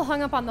 I'm but- still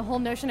hung up on the whole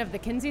notion of the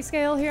Kinsey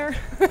scale here.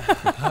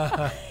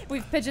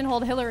 We've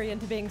pigeonholed Hillary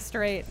into being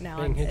straight now.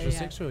 being yeah.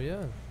 heterosexual,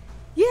 yeah.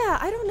 Yeah,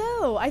 I don't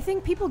know. I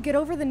think people get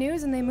over the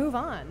news and they move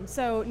on.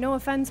 So no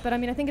offense, but I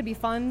mean, I think it'd be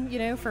fun,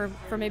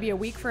 for maybe a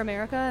week for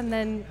America, and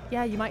then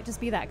you might just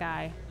be that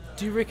guy.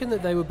 Do you reckon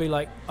that they would be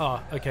like,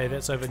 oh, okay,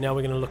 that's over. Now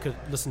we're going to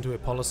listen to her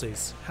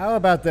policies? How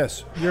about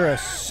this? You're a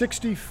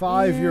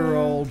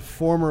 65-year-old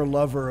former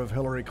lover of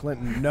Hillary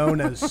Clinton,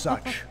 known as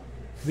such.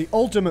 The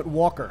ultimate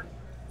walker.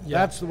 Yeah.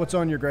 That's what's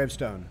on your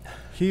gravestone.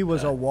 He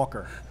was a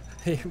walker.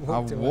 He A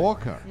walked away.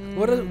 walker.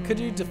 Could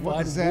you define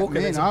What does that walker?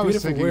 mean? That's a I was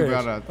beautiful thinking word.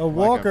 about A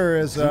walker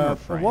is Zimmer a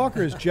frame.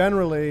 walker is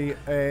generally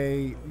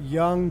a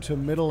young to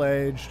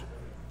middle-aged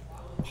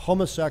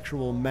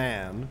homosexual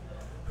man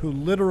who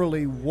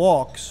literally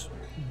walks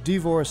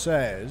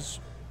divorcees,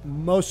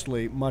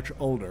 mostly much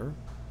older,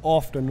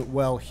 often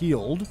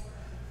well-heeled,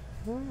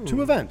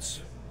 to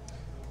events.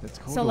 That's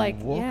called So, a like,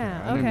 walker.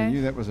 yeah, I never okay.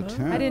 knew that was a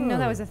term. I didn't know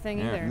that was a thing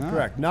Yeah. either. No.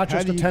 Correct. Not How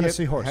just do a you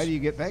Tennessee get, horse. How do you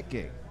get that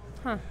gig?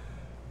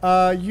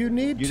 You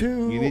need You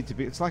to. need to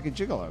be. It's like a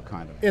gigolo,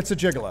 kind of. It's a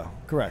gigolo.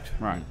 Correct.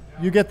 Right.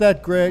 You get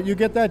that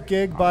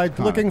gig by it's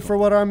kinda looking cool. for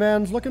what our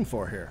man's looking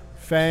for here: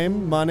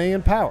 fame, money,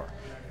 and power.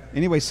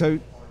 Anyway, so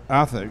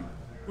Arthur,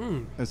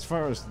 as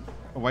far as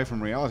away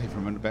from reality for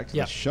a minute, back to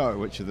Yeah. the show,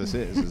 which this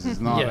is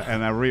not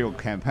Yeah. a real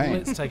campaign.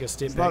 Let's take a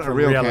step It's back not a from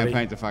real reality.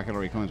 campaign to fuck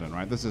Hillary Clinton,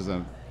 right? This is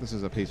a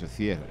piece of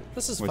theatre.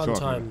 This is we're fun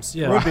talking times,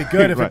 about. yeah. It would be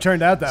good if Right. it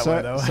turned out that So-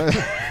 way, though. so-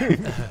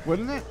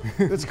 wouldn't it?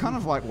 It's kind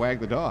of like Wag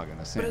the Dog in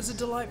a sense. But it's a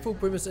delightful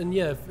premise, and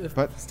if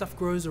But- stuff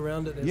grows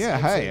around it, it's yeah,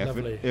 hey,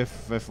 absolutely lovely.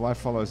 if life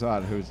follows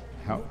art,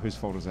 whose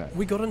fault is that?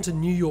 We got into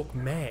New York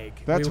Mag.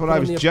 That's We were what I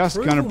put was on the just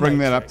going to approval bring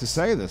that up matrix. to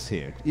say this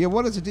here. Yeah,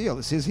 what is the deal?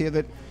 It says here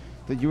that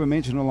you were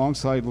mentioned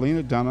alongside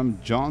Lena Dunham,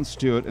 Jon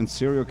Stewart, and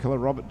serial killer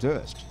Robert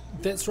Durst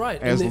That's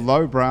right. as and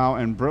lowbrow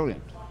and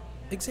brilliant.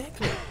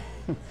 exactly.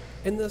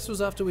 And this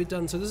was after we'd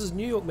done. So this is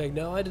New York Mag.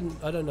 Now I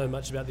don't know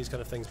much about these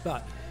kind of things,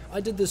 but I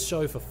did this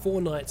show for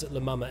 4 nights at La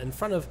Mama in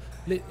front of,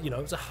 it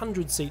was a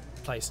 100-seat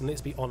place, and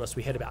let's be honest,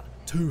 we had about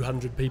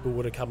 200 people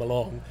would have come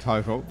along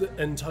Total.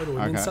 in total,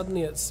 and then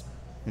suddenly it's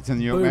in the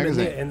New York boom,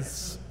 Magazine.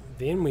 and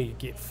then we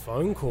get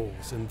phone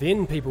calls, and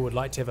then people would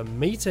like to have a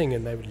meeting,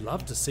 and they would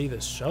love to see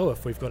this show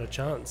if we've got a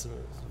chance. And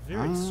it's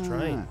very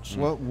strange.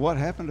 Well, what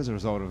happened as a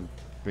result of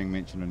being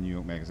mentioned in New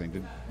York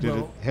Magazine?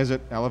 Has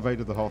it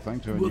elevated the whole thing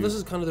to a new... Well, this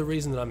is kind of the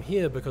reason that I'm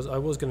here, because I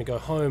was going to go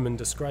home in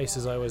disgrace,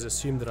 as I always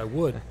assumed that I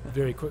would,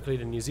 very quickly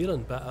to New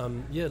Zealand. But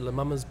La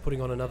Mama's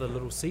putting on another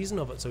little season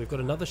of it, so we've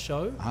got another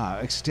show.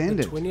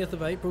 Extended. The 20th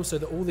of April, so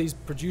that all these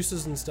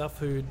producers and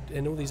stuff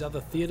and all these other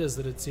theatres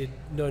that had said,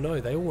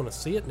 no, they all want to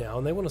see it now,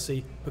 and they want to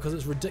see, because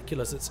it's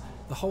ridiculous.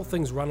 The whole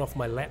thing's run off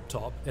my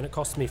laptop, and it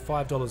costs me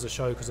 $5 a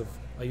show because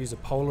I use a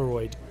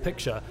Polaroid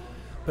picture.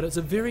 But it's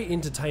a very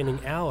entertaining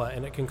hour,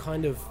 and it can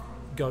kind of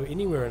go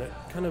anywhere, and it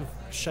kind of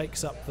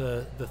shakes up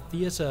the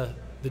theatre,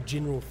 the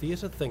general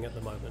theatre thing at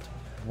the moment.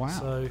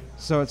 Wow.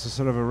 So it's a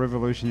sort of a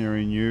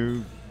revolutionary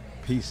new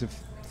piece of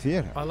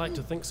theatre. I like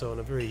to think so, in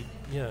a very,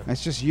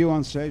 It's just you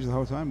on stage the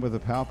whole time with a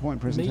PowerPoint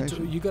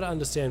presentation? You got to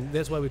understand,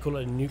 that's why we call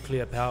it a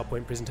nuclear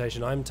PowerPoint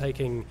presentation. I'm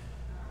taking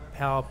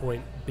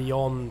PowerPoint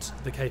beyond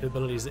the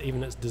capabilities that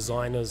even its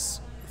designers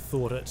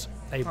thought it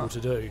able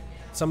to do.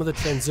 Some of the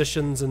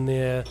transitions in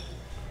there,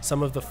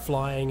 some of the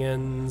flying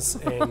ins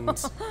and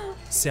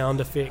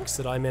sound effects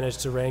that I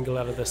managed to wrangle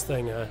out of this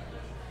thing are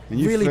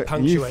really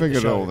punctuate you figured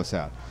the show. all this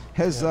out.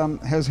 Has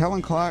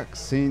Helen Clark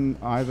seen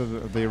either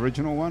the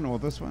original one or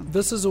this one?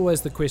 This is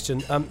always the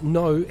question.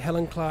 No,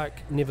 Helen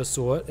Clark never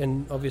saw it,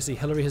 and obviously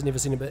Hillary has never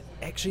seen it, but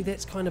actually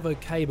that's kind of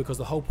okay, because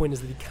the whole point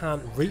is that he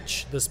can't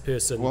reach this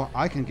person. Well,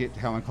 I can get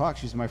Helen Clark.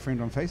 She's my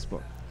friend on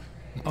Facebook.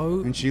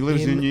 Oh, and she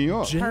lives in New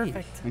York.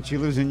 Perfect. And she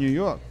lives in New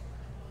York.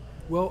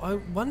 Well, I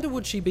wonder,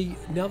 would she be,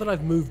 now that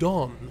I've moved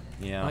on?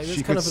 Yeah. Like, She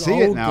it's kind could of an see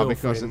it old now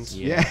because girlfriend.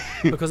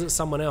 it's because it's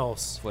someone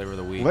else. Flavor of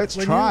the week. Let's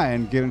try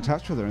and get in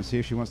touch with her and see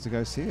if she wants to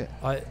go see it.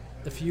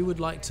 If you would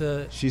like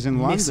to She's in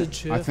London.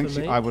 message her I think for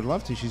me. I would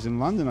love to. She's in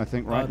London, I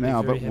think, right I'd be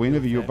now. very But happy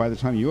whenever with you, that. by the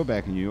time you're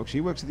back in New York, she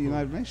works at the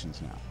United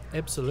Nations now.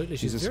 Absolutely,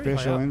 She's a very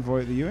high special up.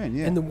 envoy at the UN.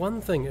 Yeah. And the one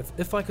thing,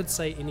 if I could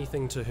say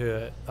anything to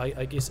her,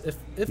 I guess if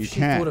You she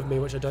can. thought of me,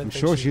 which I don't I'm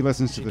think sure she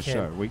listens to she the can.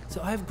 show.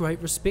 So I have great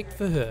respect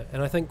for her,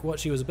 and I think what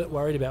she was a bit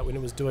worried about when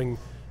it was doing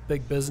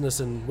big business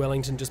in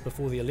Wellington just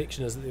before the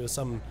election is that there was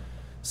some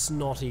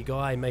snotty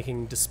guy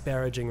making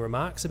disparaging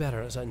remarks about her.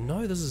 And it's like,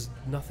 no, this is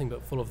nothing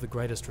but full of the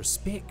greatest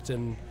respect,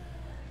 and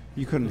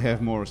You couldn't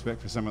have more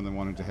respect for someone than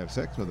wanting to have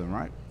sex with them,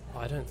 right?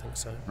 I don't think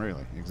so.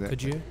 Really, exactly.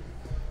 Could you?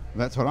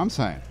 That's what I'm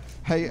saying.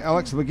 Hey,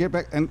 Alex, we'll get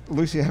back. And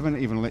Lucy, I haven't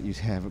even let you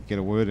get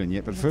a word in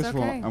yet. But first of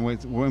all, okay. and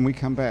when we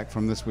come back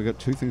from this, we've got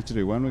 2 things to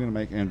do. One, we're going to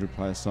make Andrew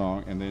play a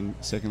song. And then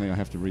secondly, I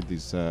have to read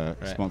these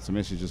sponsor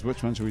messages.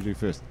 Which one should we do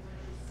first?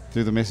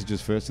 Do the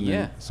messages first and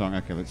then the song?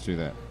 Okay, let's do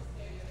that.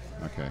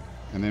 Okay.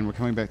 And then we're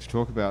coming back to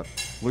talk about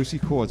Lucy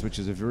Cords, which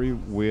is a very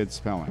weird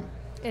spelling.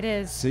 It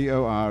is.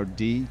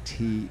 Cordts.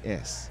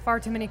 Far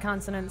too many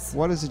consonants.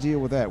 What is the deal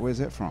with that? Where's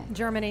that from?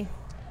 Germany.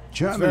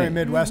 Germany. It's very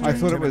Midwestern. I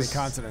thought too it many was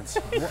consonants.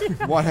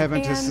 What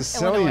happened to And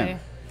Sicilian? Illinois.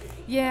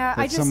 Yeah,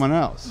 That's someone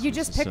else. You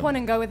just pick one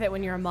and go with it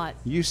when you're a mutt.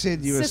 You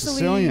said you were Sicily,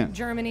 Sicilian.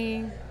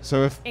 Germany,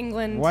 So if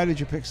England. why did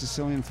you pick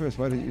Sicilian first?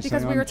 Why didn't you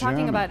Because say we I'm were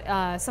talking German?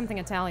 about something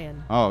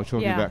Italian. Oh,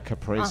 talking Yeah. about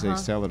caprese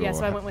salad. Yeah, or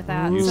so I went with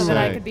that you so that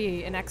I say could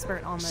be an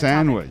expert on the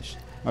sandwich.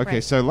 Okay,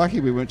 Right. so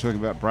lucky we weren't talking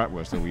about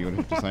bratwurst, or we would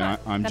have to say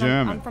I'm topic.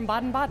 German. I'm from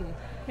Baden-Baden.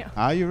 Yeah.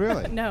 Are you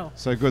really? No.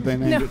 So good they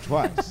named No. it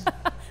twice.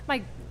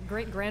 My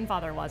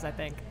great-grandfather was, I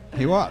think.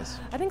 He was.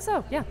 I think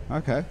so, yeah.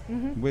 Okay.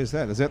 Where's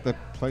that? Is that the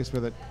place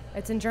where that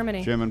It's in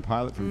Germany. German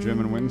pilot from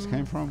German Wings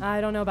came from? I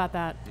don't know about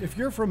that. If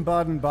you're from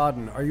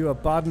Baden-Baden, are you a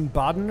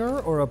Baden-Badener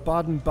or a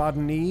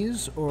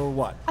Baden-Badenese or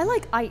what? I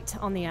like "ite"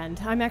 on the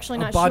end. I'm actually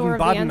A not sure of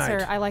the Baden-Badenite.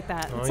 answer. I like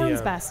that. Oh, It sounds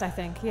yeah. best, I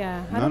think.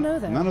 Yeah, I don't know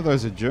that. None of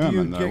those are Do you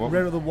German, though. get What-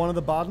 rid of one of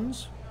the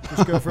Badens?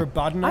 Just go for a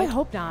Badenite? I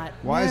hope not.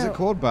 Why is No. it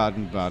called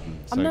Baden-Baden?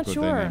 So I'm not good they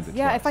sure. named it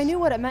Yeah, if I twice. knew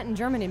what it meant in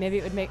Germany, maybe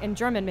it would make in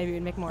German. Maybe it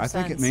would make more I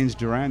sense. think it means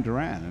Duran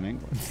Duran in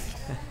English.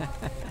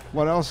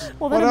 What else?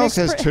 Well, what then it else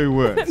makes has 2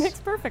 words? It makes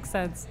perfect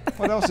sense.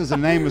 What else is the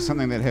name of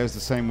something that has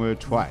the same word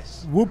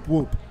twice? Whoop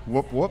whoop.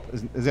 Whoop Whoop?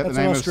 Is that That's the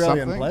name an Australian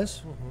of something?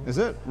 place. Is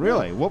it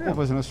really? Whoop Whoop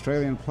is an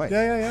Australian place.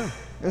 Yeah.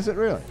 Is it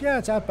really? Yeah,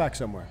 it's out back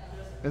somewhere.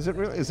 Is it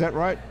really? Is that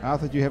right,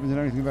 Arthur? Do you happen to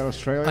know anything about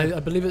Australia? I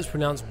believe it's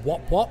pronounced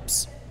wop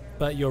wops,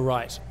 but you're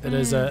right. It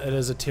is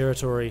a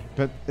territory.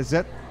 But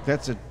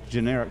that's a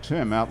generic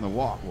term out in the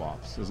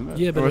wops, isn't it?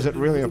 Yeah, but or is it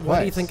really a Why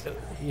do you place? think?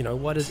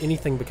 Why does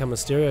anything become a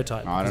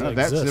stereotype? I don't know.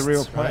 Because That's it the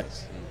real exists, right?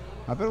 place.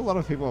 I bet a lot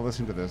of people are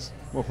listening to this.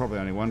 Well, probably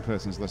only one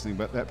person's listening,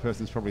 but that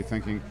person's probably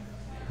thinking,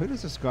 who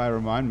does this guy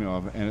remind me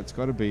of? And it's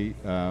got to be,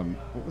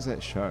 what was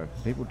that show?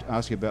 People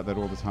ask you about that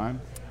all the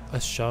time. A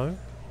show?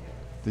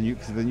 The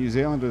New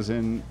Zealanders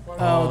in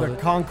Oh, the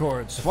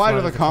Concords. Flight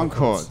of the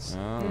Conchords.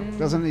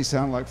 Doesn't he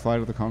sound like Flight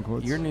of the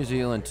Conchords? You're New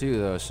Zealand too,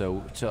 though,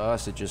 so to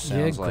us it just Yeah,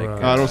 sounds like. gross.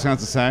 Oh, it all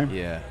sounds the same?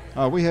 Yeah.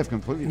 Oh, we have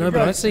completely No,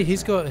 different. but I see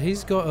he's got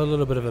a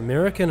little bit of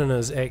American in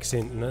his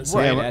accent, and it's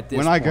Right. Yeah, at this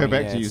when I go point,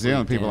 back yeah, to New it's Zealand,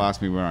 like, people yeah. ask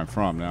me where I'm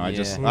from. Now I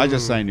Yeah.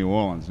 just say New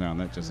Orleans now, and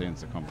that just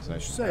ends the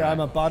conversation. Say I'm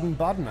a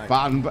Baden-Badenite.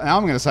 Now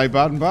I'm going to say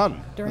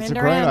Baden-Baden. Duran, That's a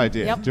Duran. great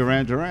idea. Yep.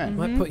 Duran.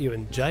 might put you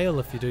in jail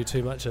if you do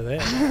too much of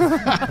that.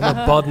 I'm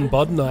a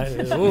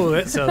Baden-Badenite. Oh,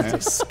 that sounds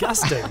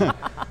disgusting.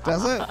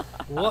 Does it?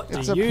 What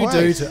It's do a you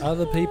place. do to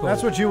other people?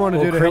 That's what you want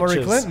to Or do to Hillary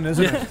creatures? Clinton,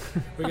 isn't it?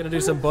 We're going to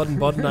do some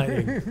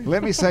Baden-Badeniting.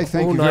 Let me say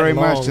thank All you night very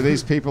much long. to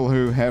these people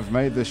who have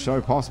made this show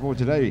possible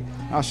today.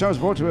 Our show is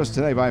brought to us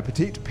today by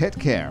Petite Pet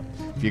Care.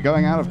 If you're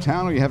going out of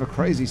town or you have a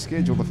crazy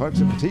schedule, the folks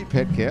at Petite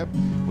Pet Care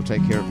will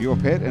take care of your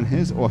pet in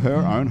his or her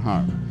own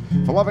home.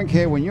 For loving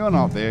care when you're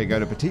not there, go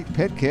to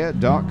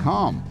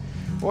petitepetcare.com.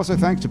 Also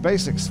thanks to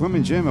Basics Swim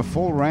and Gym, a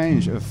full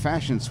range of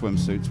fashion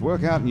swimsuits,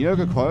 workout and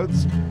yoga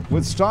clothes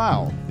with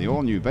style. The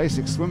all-new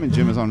Basics Swim and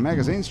Gym is on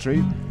Magazine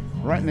Street,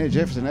 right near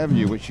Jefferson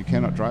Avenue, which you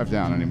cannot drive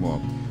down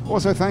anymore.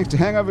 Also thanks to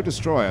Hangover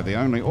Destroyer, the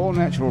only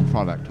all-natural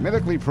product,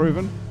 medically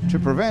proven to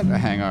prevent a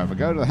hangover.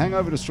 Go to the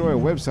Hangover Destroyer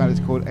website,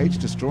 it's called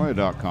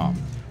hdestroyer.com.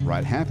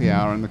 Write happy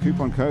hour in the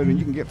coupon code and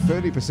you can get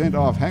 30%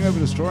 off Hangover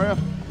Destroyer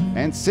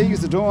and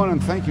seize the dawn.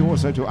 And thank you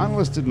also to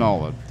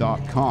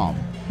unlistedknoller.com.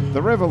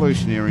 The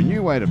revolutionary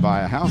new way to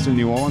buy a house in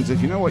New Orleans.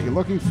 If you know what you're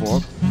looking for,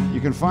 you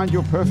can find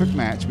your perfect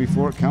match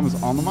before it comes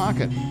on the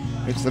market.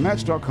 It's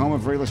thematch.com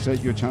of real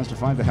estate, your chance to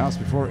find a house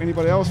before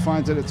anybody else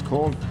finds it. It's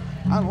called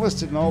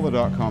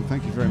unlistedknoller.com.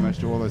 Thank you very much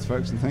to all those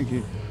folks, and thank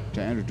you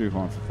to Andrew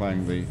Duhon for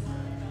playing the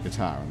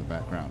guitar in the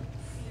background.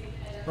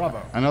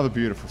 Bravo. Another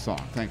beautiful song.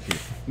 Thank you.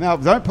 Now,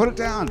 don't put it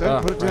down.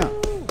 Don't put it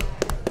down.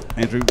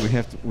 Andrew,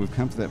 we've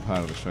come to that part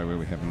of the show where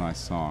we have a nice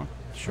song,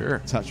 Sure.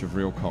 touch of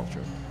real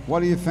culture.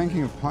 What are you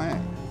thinking of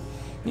playing?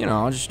 You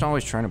know, I'm just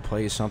always trying to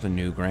play something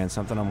new, Grant,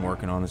 something I'm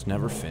working on that's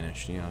never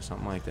finished, you know,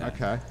 something like that.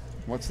 Okay.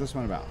 What's this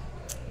one about?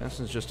 This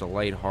is just a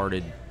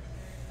lighthearted,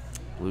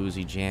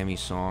 bluesy, jammy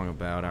song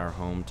about our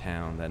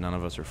hometown that none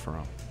of us are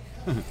from.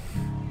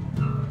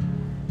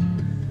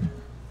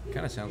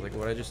 Kind of sounds like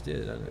what I just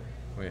did, doesn't it?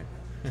 Wait,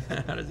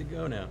 how does it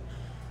go now?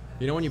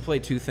 You know when you play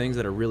two things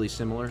that are really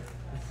similar,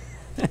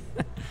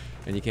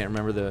 and you can't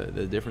remember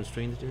the difference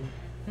between the two?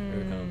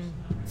 Here it comes.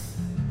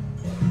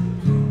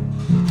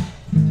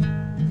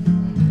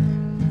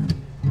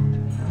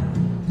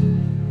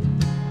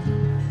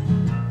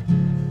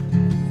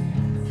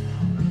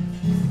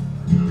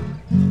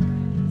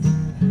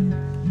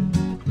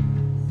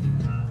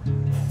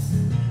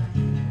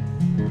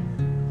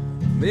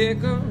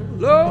 Make a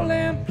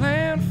lowland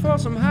plan for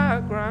some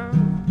high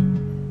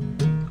ground.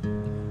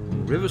 The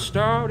river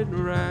started to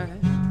rise.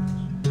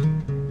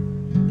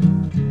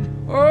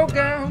 Oh,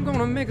 gal, I'm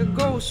gonna make a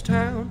ghost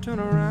town turn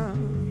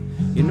around.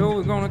 You know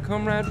we're gonna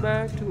come right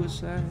back to a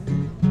side.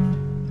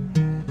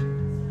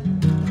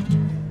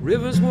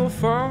 Rivers will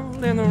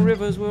fall and the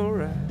rivers will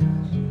rise.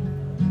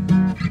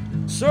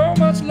 So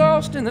much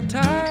lost in the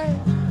tide,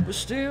 but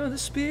still the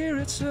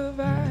spirit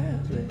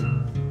survives.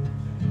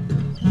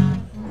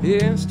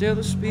 Yeah, still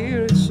the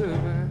spirit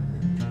survives.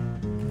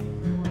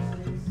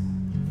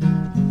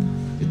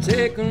 You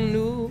take a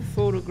new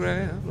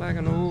photograph like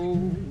an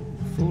old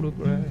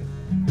photograph.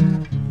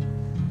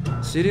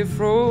 City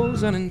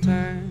frozen in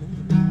time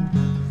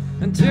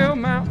until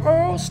my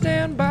old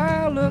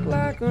standby look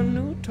like a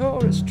new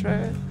tourist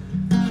trap.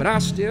 But I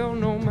still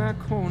know my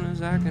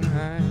corners I can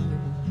hide.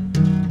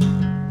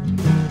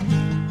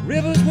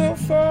 Rivers will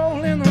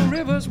fall and the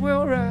rivers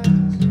will rise.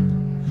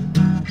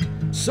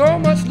 So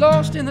much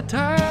lost in the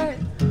tide,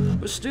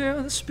 but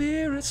still the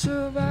spirit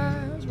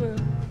survives. Well,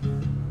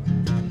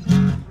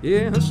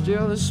 yeah,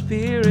 still the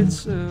spirit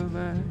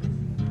survives.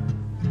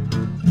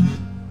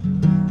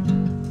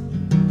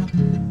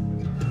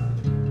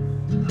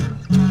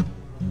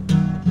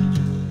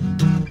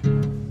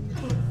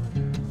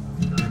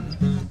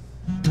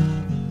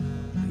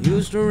 I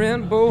used to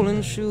rent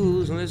bowling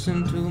shoes and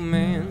listen to a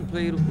man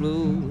play the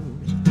blues.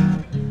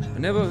 I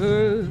never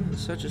heard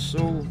such a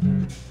soul.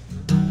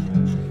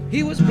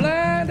 He was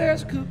blind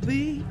as could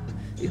be,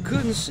 he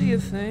couldn't see a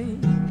thing,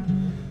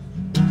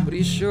 but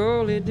he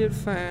surely did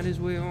find his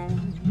way on.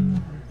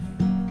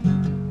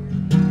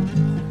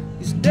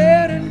 He's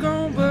dead and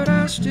gone, but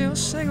I still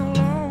sing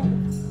along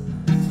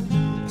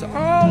to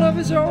all of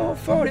his old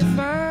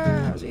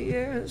 45s.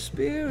 Yeah, the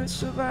spirit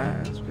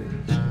survives, baby.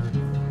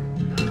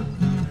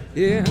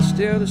 Yeah,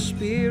 still the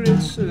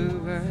spirit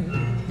survives.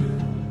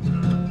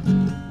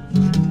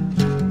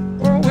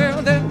 Oh,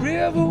 well, that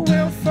river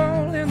will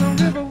fall and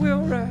the river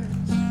will rise.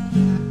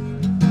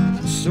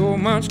 So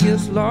much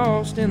gets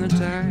lost in the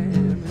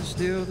tide, but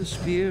still the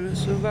spirit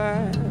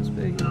survives,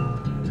 baby.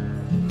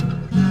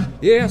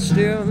 Yeah,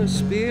 still the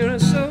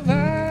spirit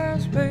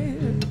survives,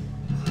 baby.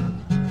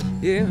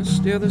 Yeah,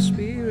 still the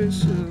spirit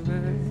survives.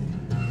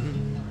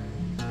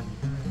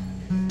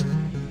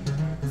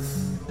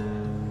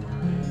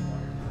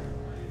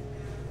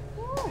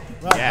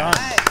 Hey,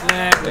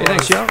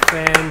 thanks, y'all.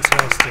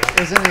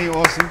 Fantastic. Isn't he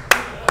awesome?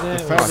 The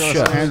That fabulous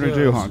shut. Andrew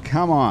Duhon.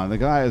 Come on, the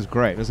guy is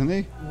great, isn't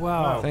he?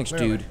 Wow. Thanks,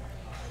 Clearly. dude.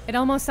 It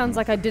almost sounds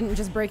like I didn't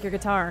just break your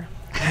guitar.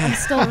 I'm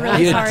still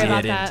really You sorry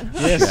about didn't.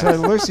 that. Yeah, so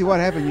Lucy, what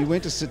happened? You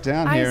went to sit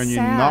down I here and you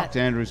sat knocked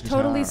Andrew's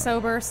guitar. totally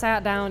sober,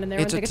 sat down, and there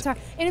went It's the a guitar.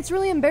 And it's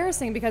really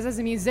embarrassing because as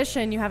a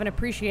musician, you have an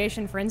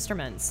appreciation for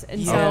instruments, and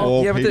Yeah. so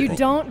All Yeah, but people. you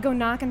don't go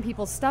knocking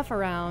people's stuff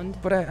around.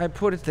 But I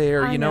put it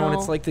there, I you know, and know.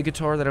 it's like the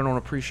guitar that I don't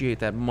appreciate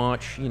that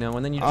much, you know,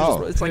 and then you just,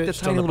 Oh. it's like the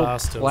Perched tiny on the little bar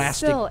stool.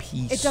 plastic Still,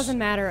 piece. it doesn't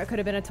matter. It could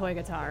have been a toy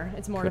guitar.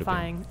 It's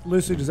mortifying.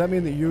 Lucy, does that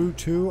mean that you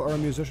too are a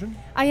musician?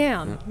 I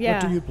am. Yeah.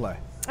 What do you play?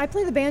 I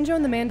play the banjo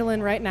and the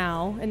mandolin right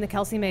now in the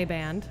Kelsey May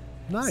band.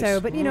 Nice. So,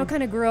 but you know,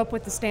 kind of grew up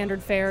with the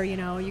standard fare. You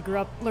know, you grew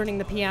up learning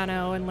the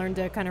piano and learned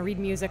to kind of read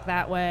music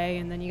that way,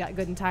 and then you got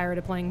good and tired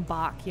of playing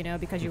Bach. You know,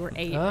 because you were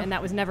 8, and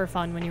that was never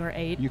fun when you were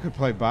 8. You could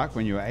play Bach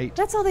when you were 8.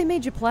 That's all they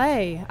made you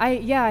play. I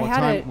What had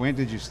time? it. When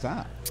did you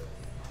start?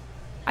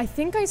 I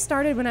think I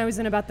started when I was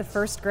in about the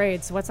first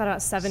grade. So what's that?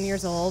 About 7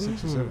 years old.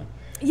 6 or 7.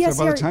 Yes.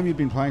 So by the time you'd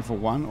been playing for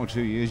 1 or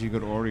 2 years, you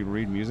could already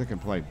read music and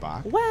play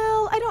Bach.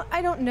 Well,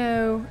 I don't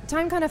know.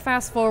 Time kind of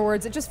fast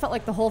forwards. It just felt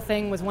like the whole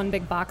thing was one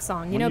big Bach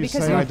song. You When know, you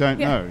because say I don't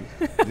yeah.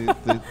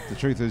 know, the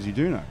truth is you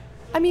do know.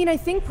 I mean, I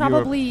think You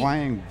probably. were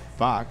playing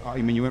Bach. Oh,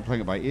 you mean you weren't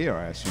playing it by ear,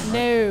 I assume?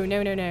 Right?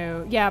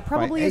 No. Yeah,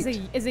 probably as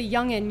 8. a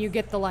youngin, you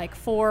get the like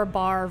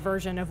 4-bar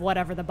version of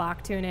whatever the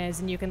Bach tune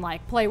is, and you can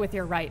like play with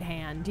your right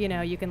hand. You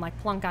know, you can like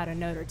plunk out a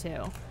note or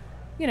two.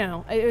 You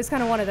know, it was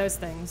kind of one of those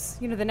things.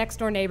 You know, the next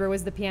door neighbor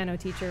was the piano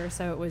teacher,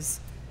 so it was.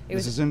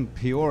 This is in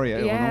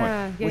Peoria, Yeah, Illinois,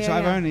 yeah, which yeah,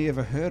 I've yeah. only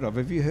ever heard of.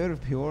 Have you heard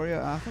of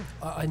Peoria, Arthur?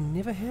 I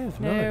never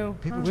have. No.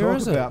 People Where talk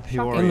is it? about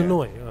Peoria.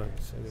 Illinois. Oh,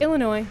 so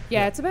Illinois.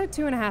 Yeah, it's about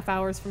 2.5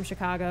 hours from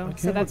Chicago, Okay.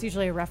 so that's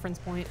usually a reference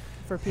point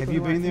for people. Have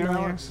you who been aren't there,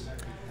 familiar. Alex?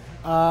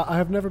 I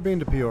have never been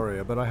to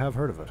Peoria, but I have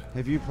heard of it.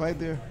 Have you played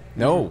there?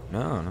 No.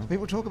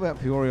 People talk about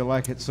Peoria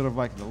like it's sort of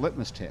like the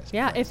litmus test.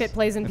 Yeah, if it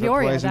plays in If it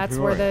Peoria, plays in that's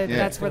where Peoria, the yeah.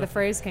 that's where the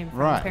phrase came from,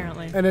 Right.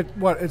 apparently. And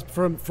it's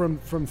from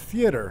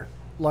theater,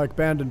 like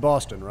band in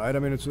Boston, right? I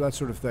mean, it's that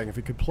sort of thing. If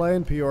you could play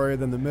in Peoria,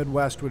 then the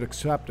Midwest would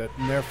accept it,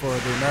 and therefore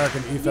the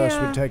American ethos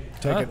Yeah.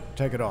 would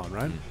take it on,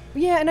 right?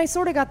 Yeah, and I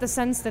sort of got the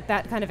sense that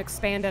kind of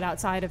expanded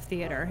outside of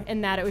theater,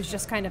 in that it was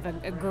just kind of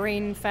a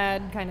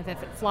grain-fed, kind of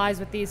if it flies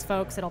with these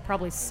folks, it'll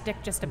probably stick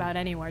just about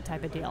anywhere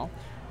type of deal.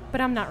 But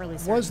I'm not really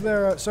certain. Was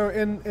there so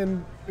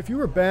in if you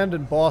were banned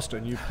in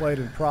Boston, you played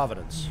in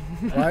Providence,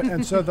 right?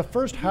 And so the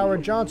first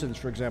Howard Johnsons,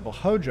 for example,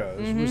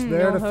 Hojo's, was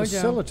there no, to Hojo.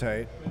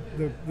 facilitate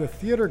the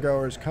theater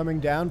goers coming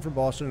down from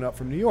Boston and up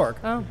from New York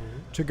Oh.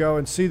 to go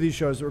and see these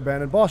shows that were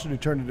banned in Boston, who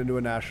turned it into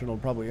a national,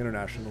 probably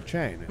international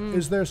chain. Hmm.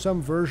 Is there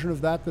some version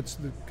of that that's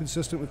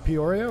consistent with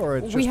Peoria, or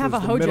it just We have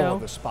was a the middle Hojo.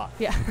 of the spot?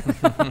 Yeah,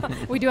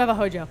 we do have a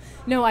Hojo.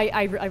 No,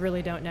 I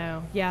really don't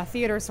know. Yeah,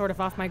 theater's sort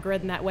of off my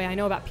grid in that way. I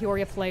know about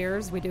Peoria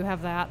Players. We do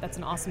have that. That's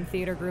an awesome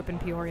theater group in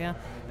Peoria.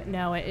 But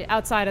no,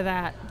 outside of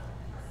that,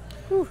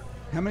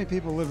 How many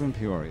people live in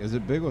Peoria? Is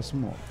it big or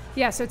small?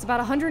 yeah. So it's about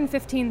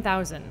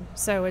 115,000.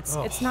 So it's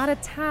Oh. not a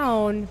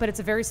town, but it's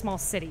a very small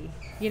city.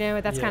 You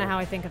know, that's kind Yeah. of how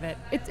I think of it.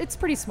 It's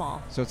pretty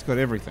small. So it's got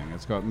everything.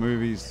 It's got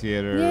movies,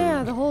 theater.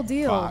 Yeah, the whole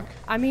deal. Bach.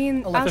 I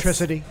mean,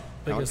 Electricity.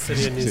 biggest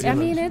city in New I Zealand.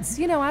 mean, it's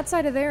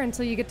outside of there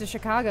until you get to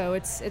Chicago.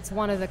 It's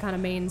one of the kind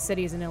of main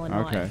cities in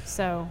Illinois. Okay.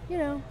 So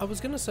I was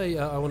going to say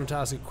I wanted to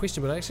ask a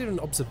question, but I actually had an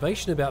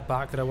observation about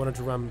Bach that I wanted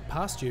to run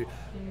past you.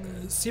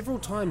 Several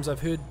times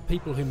I've heard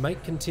people who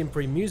make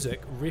contemporary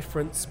music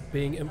reference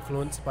being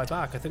influenced by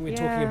Bach. I think we're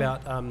talking Yeah.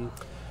 about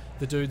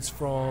the dudes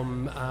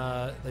from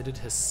they did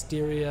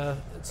Hysteria.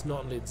 It's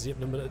not Led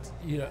Zeppelin, but it's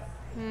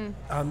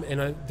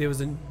and there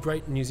was a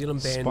great New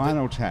Zealand band.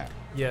 Spinal Tap.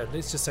 Yeah,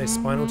 let's just say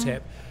Spinal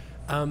Tap.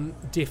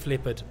 Def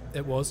Leppard,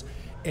 it was.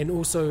 And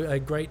also a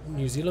great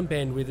New Zealand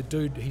band where the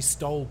dude, he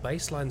stole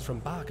bass lines from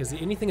Bach. Is there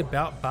anything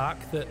about Bach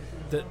that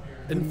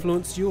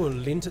influenced you or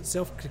lent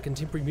itself to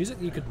contemporary music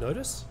that you could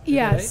notice? at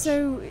yeah. that age?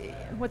 So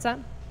what's that?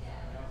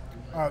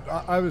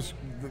 I'm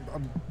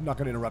not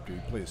going to interrupt you,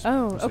 please.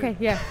 Oh, Proceed. okay,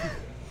 yeah.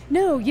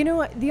 No, you know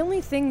what? The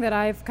only thing that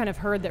I've kind of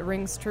heard that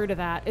rings true to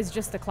that is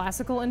just the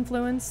classical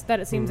influence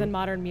that it seems in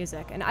modern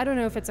music. And I don't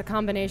know if it's a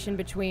combination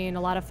between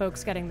a lot of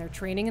folks getting their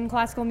training in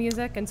classical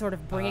music and sort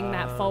of bringing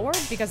that forward,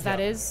 because that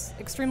is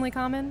extremely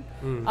common,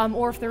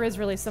 or if there is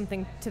really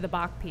something to the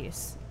Bach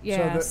piece.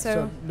 Yeah,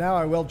 So now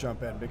I will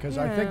jump in, because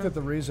I think Yeah. that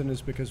the reason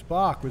is because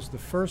Bach was the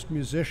first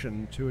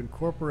musician to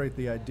incorporate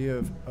the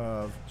idea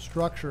of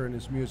structure in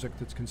his music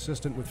that's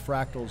consistent with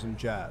fractals and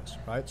jazz,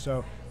 right?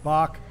 So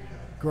Bach,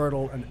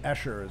 Gödel, and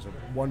Escher is a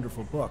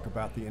wonderful book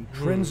about the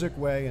intrinsic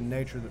way and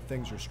nature that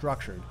things are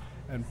structured.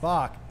 And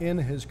Bach, in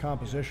his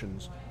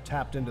compositions,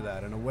 tapped into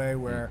that in a way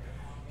where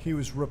he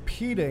was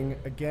repeating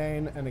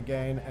again and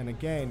again and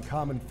again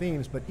common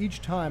themes, but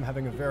each time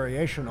having a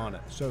variation on it,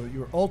 so that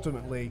you're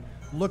ultimately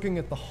looking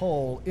at the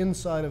whole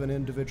inside of an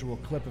individual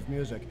clip of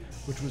music,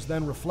 which was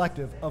then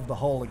reflective of the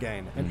whole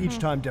again, and each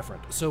time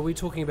different. So are we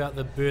talking about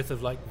the birth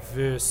of like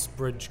verse,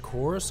 bridge,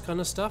 chorus kind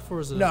of stuff, or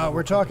is it? No,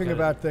 we're talking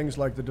about things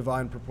like the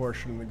divine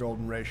proportion and the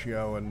golden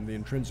ratio and the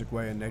intrinsic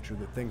way in nature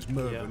that things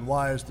move. Yeah. And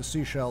why is the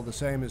seashell the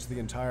same as the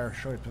entire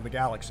shape of the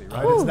galaxy,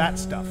 right? It's that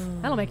stuff.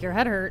 That'll make your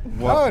head hurt.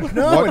 What-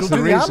 No, what's it'll do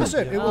the reason?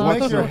 opposite. It will What's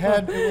make your the-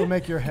 head. It will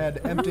make your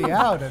head empty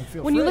out and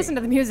feel When free. you listen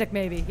to the music,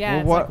 maybe.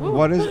 Yeah. Well, it's like,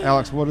 what is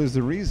Alex? What is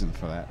the reason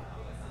for that?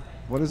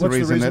 What is What's the the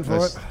reason reason that for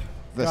this, it?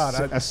 this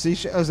God, a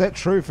seashell? Is that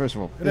true? First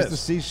of all, It is is. the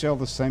seashell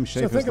the same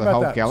shape So as think the about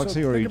whole that.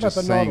 galaxy, So or are you think about just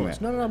the saying Nautilus.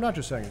 that? No, I'm not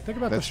just saying it. Think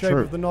about That's the shape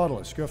true. of the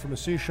Nautilus. Go from a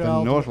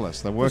seashell. The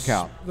Nautilus, the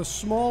workout. The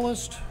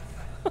smallest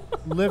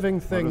living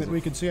thing is that it? we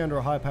can see under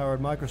a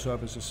high-powered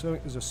microscope is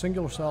a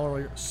single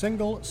cellular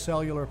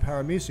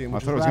paramecium, I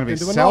which thought it is was going wrapped to be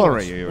into a celery.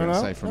 nautilus. You were going to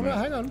say for a minute.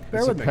 hang on, bear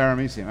It's with a me.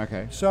 paramecium.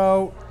 Okay.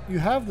 So you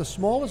have the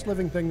smallest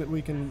living thing that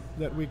we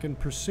can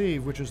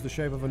perceive, which is the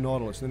shape of a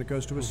nautilus. Then it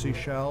goes to a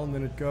seashell, and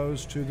then it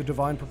goes to the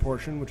divine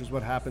proportion, which is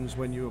what happens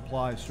when you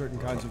apply certain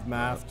kinds of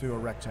math to a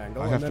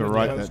rectangle. I and have then to it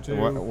write goes that. to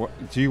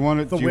Do you want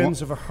it? the do you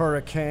winds want, of a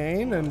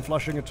hurricane and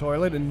flushing a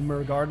toilet, and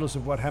regardless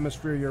of what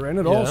hemisphere you're in,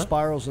 it all Yeah.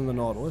 spirals in the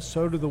nautilus.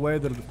 So do the way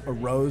that a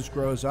rose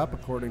grows up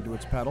according to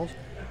its petals,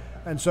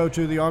 and so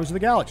to the arms of the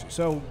galaxy.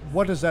 So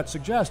what does that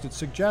suggest? It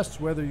suggests,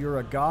 whether you're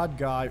a God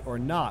guy or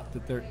not,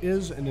 that there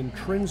is an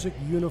intrinsic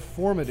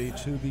uniformity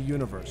to the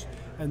universe,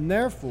 and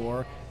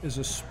therefore is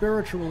a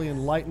spiritually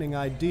enlightening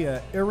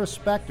idea,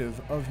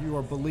 irrespective of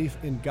your belief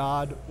in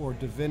God or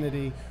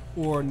divinity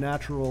or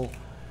natural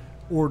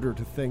order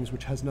to things,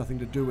 which has nothing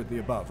to do with the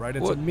above, right?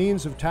 It's Well, a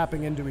means of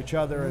tapping into each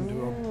other and to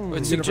a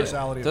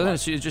universality of life.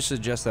 Doesn't it just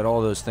suggest that all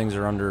those things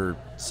are under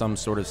some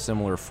sort of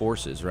similar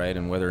forces, right?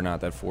 And whether or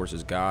not that force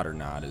is God or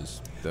not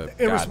is the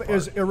God part.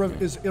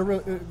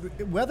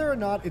 Whether or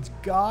not it's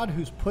God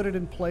who's put it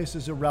in place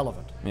is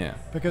irrelevant. Yeah.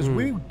 Because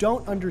we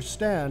don't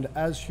understand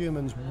as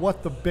humans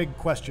what the big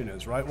question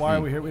is, right? Why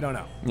are we here? We don't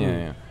know.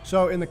 Yeah.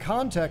 So in the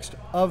context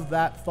of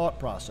that thought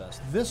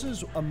process, this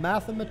is a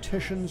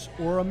mathematician's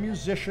or a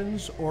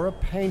musician's or a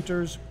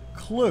painter's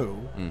clue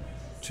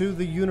to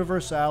the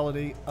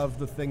universality of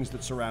the things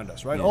that surround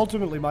us, right? Yeah.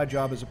 Ultimately, my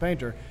job as a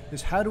painter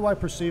is how do I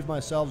perceive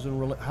myself in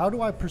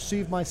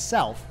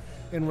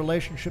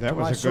relationship to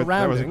my surroundings?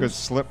 That was a good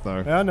slip, though.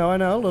 Yeah, no, I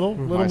know. Little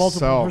multiple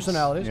Myself,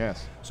 personalities.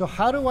 yes. So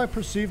how do I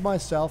perceive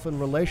myself in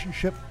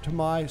relationship to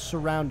my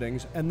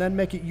surroundings, and then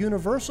make it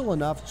universal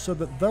enough so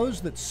that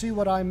those that see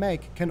what I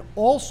make can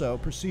also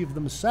perceive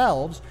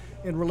themselves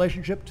in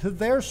relationship to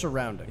their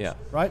surroundings? Yeah.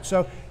 Right?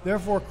 So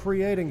therefore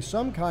creating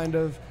some kind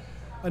of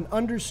an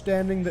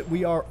understanding that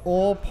we are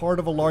all part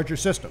of a larger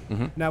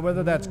system. Now,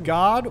 whether that's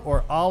God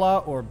or Allah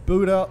or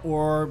Buddha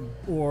or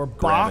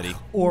Gravity.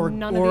 Bach or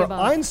None of the above.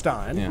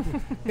 Einstein,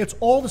 it's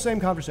all the same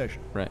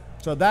conversation. Right.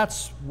 So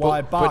that's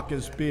why But- Bach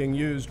is being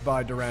used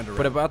by Duran Duran.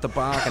 But about the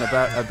Bach and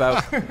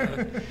about the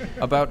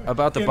In Bach and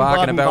about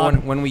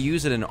Baden-Baden. when we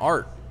use it in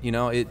art, you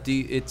know,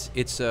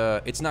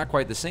 it's not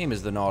quite the same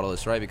as the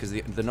Nautilus, right? Because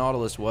the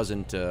Nautilus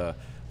wasn't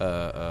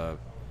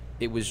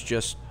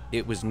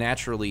it was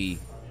naturally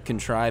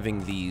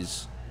contriving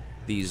these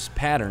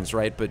patterns,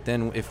 right? But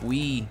then if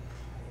we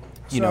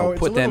So it's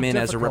put a them little in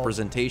as a difficult.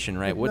 representation,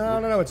 right?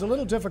 No. It's a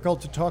little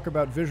difficult to talk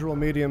about visual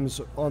mediums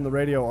on the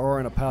radio or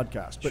in a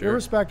podcast. But Sure.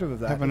 irrespective of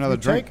that, Have another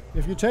drink.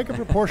 if you take a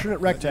proportionate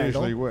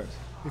rectangle, Usually works.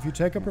 if you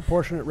take a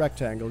proportionate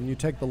rectangle and you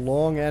take the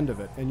long end of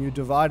it and you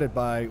divide it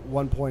by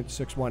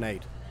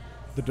 1.618,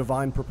 the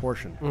divine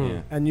proportion,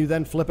 Yeah. and you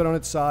then flip it on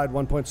its side,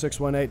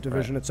 1.618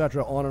 division, Right.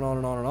 etc., on and on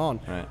and on and on.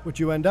 Right. What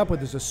you end up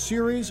with is a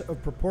series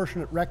of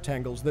proportionate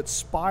rectangles that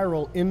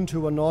spiral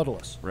into a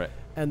nautilus. Right.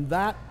 And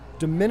that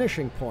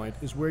diminishing point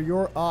is where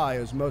your eye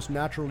is most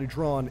naturally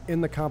drawn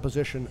in the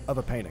composition of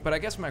a painting. But I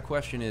guess my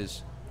question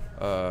is,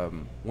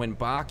 when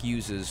Bach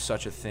uses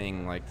such a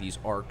thing like these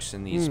arcs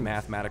and these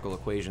mathematical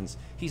equations,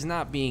 he's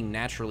not being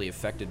naturally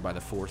affected by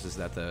the forces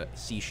that the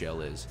seashell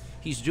is.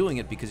 He's doing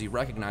it because he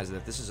recognizes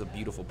that this is a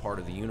beautiful part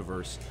of the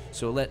universe,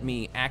 so let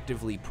me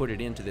actively put it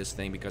into this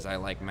thing because I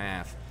like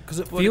math. Because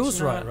it But feels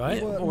it's right, not- right?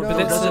 yeah, Or- but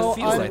that doesn't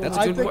feel like. That's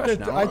a good think question.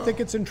 That, I I don't think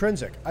know. it's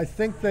intrinsic. I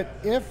think that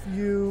if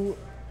you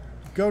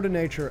go to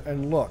nature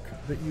and look,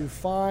 that you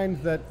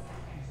find that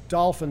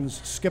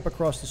dolphins skip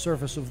across the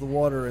surface of the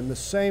water in the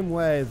same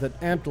way that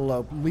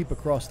antelope leap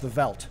across the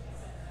veldt.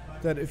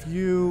 That if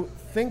you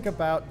think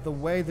about the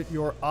way that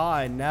your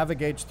eye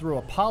navigates through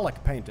a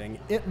Pollock painting,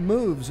 it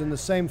moves in the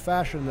same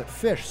fashion that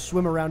fish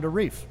swim around a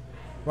reef,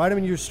 right? I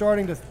mean, you're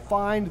starting to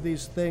find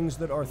these things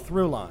that are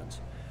through lines.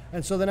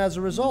 And so then as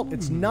a result,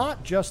 it's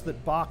not just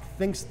that Bach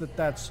thinks that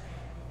that's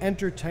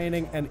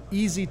entertaining and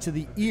easy to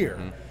the ear.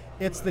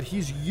 It's that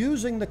he's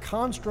using the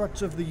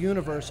constructs of the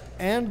universe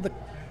and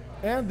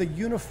the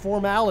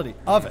uniformality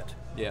of it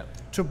Yeah.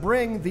 to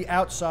bring the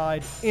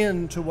outside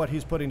into what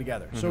he's putting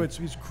together. So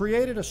he's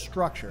created a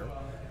structure,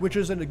 which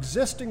is an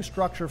existing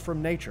structure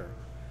from nature,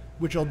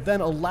 which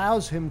then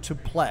allows him to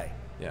play.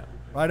 Yeah.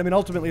 Right? I mean,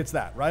 ultimately it's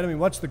that, right? I mean,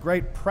 what's the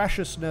great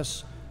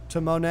preciousness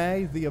to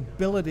Monet the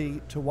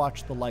ability to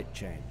watch the light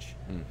change,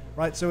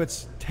 right? So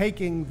it's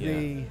taking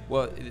the...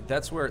 Well,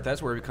 that's where it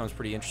becomes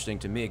pretty interesting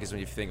to me, because when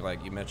you think,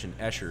 like you mentioned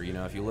Escher,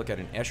 if you look at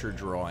an Escher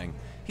drawing,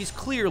 he's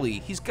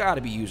got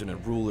to be using a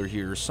ruler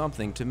here or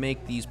something to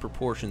make these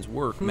proportions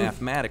work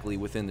mathematically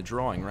within the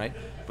drawing, right?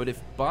 But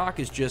if Bach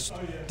is just,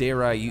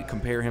 dare I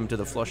compare him to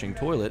the flushing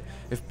toilet,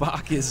 if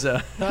Bach is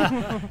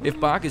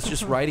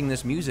just writing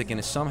this music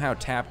and is somehow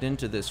tapped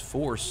into this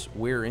force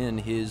wherein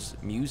his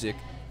music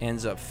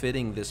ends up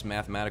fitting this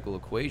mathematical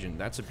equation,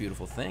 that's a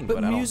beautiful thing.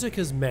 But I music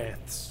is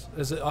maths.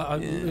 Is it? I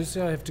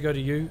have to go to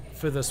you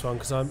for this one,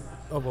 because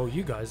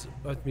you guys are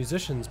both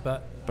musicians,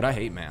 but I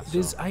hate math.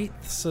 There's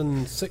eighths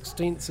and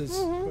sixteenths.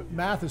 But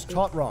math is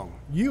taught wrong.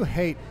 You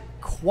hate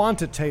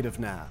quantitative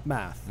math,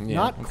 Yeah,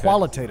 not okay.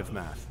 qualitative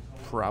math.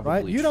 Probably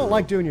Right? You don't true.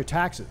 like doing your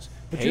taxes,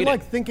 but Hate you it.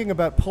 like thinking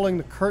about pulling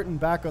the curtain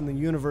back on the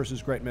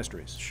universe's great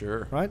mysteries.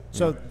 Sure. Right?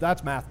 So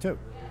that's math too.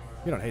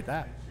 You don't hate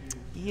that.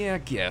 Yeah, I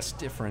guess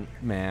different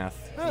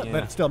math. But Yeah.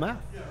 it's still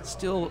math.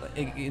 Still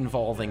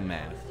involving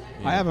math.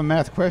 I have a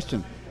math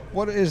question.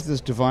 What is this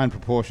divine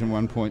proportion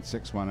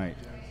 1.618?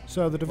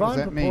 So the does divine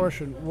that mean?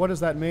 proportion, what does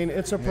that mean?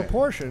 It's a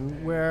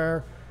proportion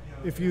where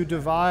if you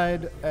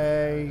divide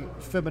a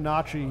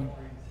Fibonacci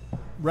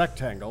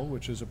rectangle,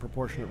 which is a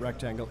proportionate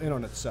rectangle in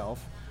on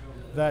itself,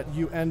 that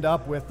you end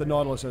up with the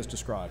Nautilus as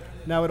described.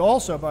 Now it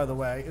also, by the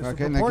way, is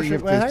Okay, the now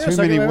proportion... there's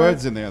too many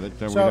words in there that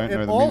we So don't know it the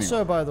meaning.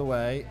 also, by the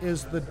way,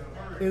 is the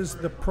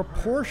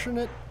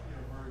proportionate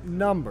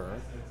number,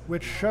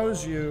 which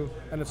shows you,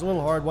 and it's a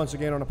little hard once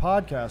again on a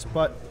podcast,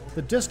 but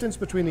the distance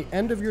between the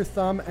end of your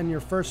thumb and your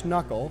first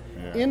knuckle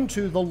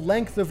into the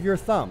length of your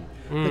thumb.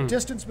 The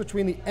distance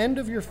between the end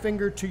of your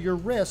finger to your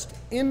wrist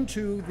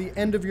into the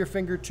end of your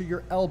finger to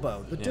your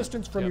elbow. The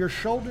distance from your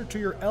shoulder to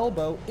your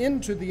elbow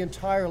into the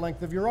entire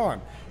length of your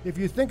arm. If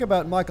you think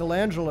about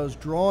Michelangelo's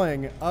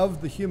drawing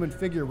of the human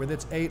figure with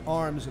its 8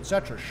 arms,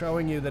 etc.,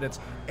 showing you that it's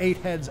 8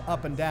 heads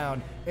up and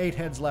down, 8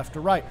 heads left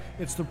to right,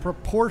 it's the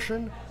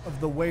proportion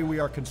of the way we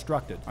are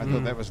constructed. I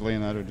thought that was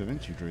Leonardo da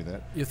Vinci drew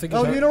that. You're thinking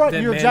Oh, about you know what?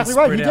 that You're man exactly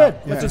right. He spread did.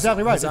 out. That's Yeah.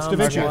 exactly right. His It's Da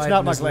arms Vinci. wide It's not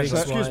and his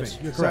Michelangelo. legs Excuse wide.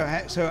 me. You're So,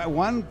 correct. so at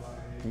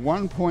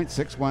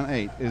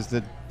 1.618 is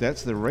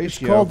that's the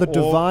ratio. It's called the of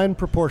all- divine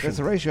proportion. That's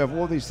the ratio of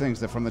all these things.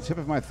 That from the tip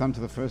of my thumb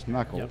to the first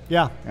knuckle.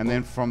 Yeah. And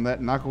then from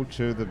that knuckle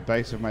to the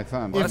base of my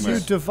thumb. If you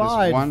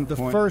divide the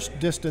first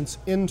distance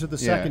into the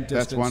second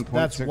distance,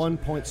 that's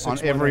 1.6 on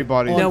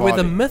everybody. Now, where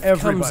the body. myth comes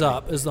Everybody.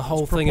 up is the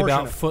whole It's thing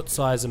about proportionate. foot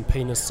size and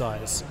penis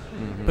size,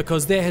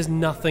 because that has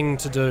nothing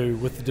to do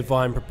with the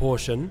divine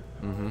proportion.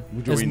 Do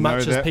As we know much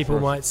as that people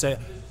for- might say,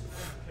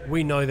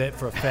 we know that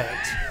for a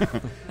fact.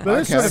 But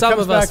this Okay. sort Some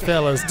comes of us back-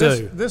 fellas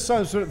do. This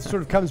sort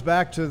of comes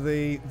back to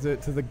the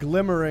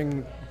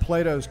glimmering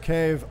Plato's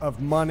cave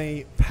of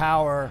money,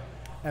 power,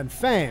 and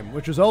fame,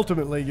 which is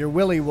ultimately your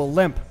willy will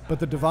limp, but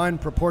the divine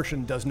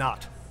proportion does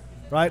not.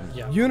 Right?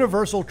 Yeah.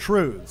 Universal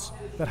truths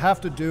that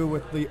have to do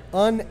with the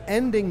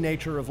unending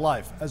nature of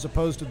life, as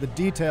opposed to the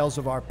details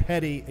of our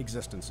petty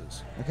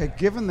existences. Okay,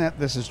 given that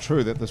this is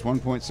true, that this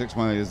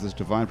 1.618 is this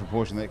divine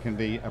proportion that can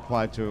be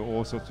applied to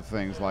all sorts of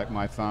things, like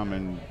my thumb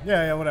and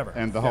Whatever.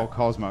 the whole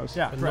cosmos.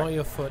 Yeah, But correct. not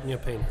your foot and your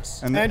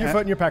penis. And your foot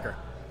and your pecker.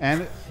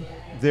 And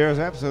there is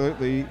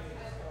absolutely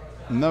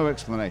no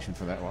explanation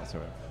for that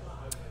whatsoever.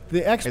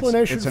 The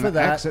explanation It's an for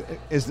that,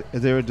 is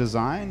there a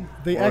design?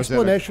 The or is that a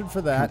explanation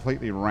for that-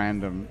 completely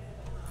random.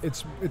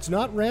 it's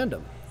not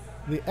random.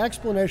 The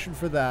explanation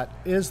for that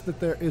is that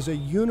there is a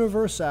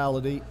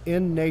universality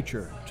in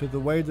nature to the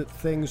way that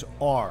things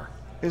are.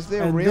 Is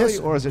there And really, this-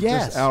 or is it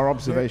yes, just our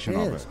observation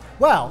there of is. it?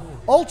 Well,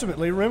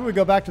 ultimately, remember we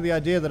go back to the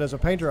idea that as a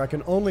painter I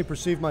can only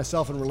perceive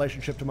myself in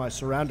relationship to my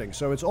surroundings.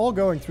 So it's all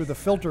going through the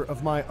filter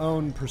of my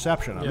own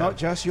perception. I'm Not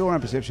just your own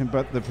perception,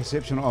 but the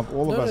perception of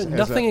all of No, us.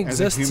 nothing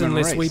as a exists human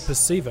unless we race.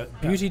 perceive it.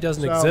 Beauty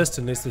doesn't So- exist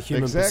unless the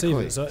human Exactly.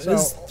 perceives it. So it So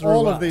is through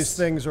all us. of these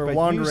things are But you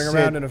wandering said-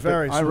 around in a but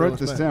very I wrote surrealist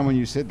this manner. down when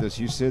you said this.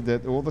 You said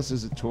that all this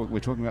is we're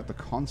talking about the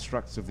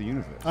constructs of the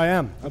universe. I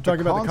am. I'm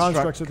talking about the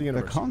constructs of the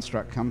universe. The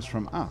construct comes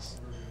from us.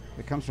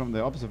 It comes from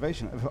the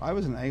observation. If I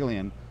was an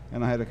alien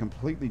and I had a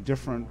completely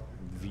different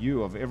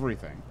view of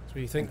everything, So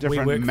you think we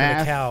different work for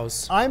math- the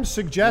cows? I'm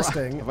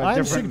suggesting, Right, of a I'm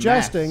different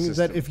suggesting math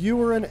that system. if you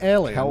were an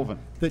alien, Kelvin.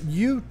 that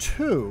you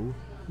too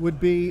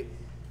would be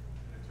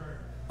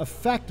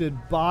affected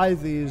by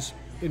these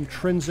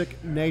intrinsic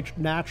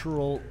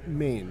natural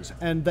means,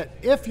 and that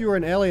if you were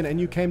an alien and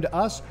you came to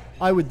us,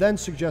 I would then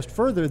suggest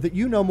further that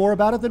you know more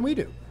about it than we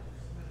do,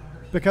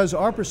 because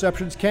our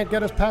perceptions can't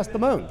get us past the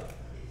moon.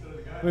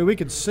 I mean, we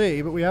could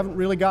see, but we haven't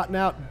really gotten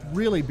out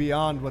really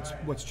beyond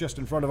what's just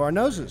in front of our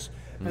noses.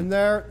 And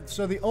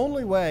so the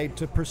only way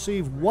to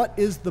perceive what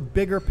is the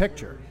bigger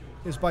picture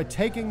is by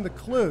taking the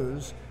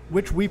clues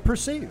which we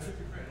perceive.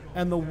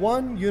 And the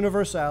one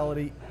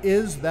universality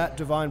is that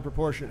divine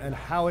proportion and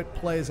how it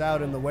plays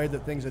out in the way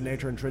that things in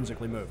nature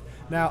intrinsically move.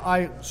 Now,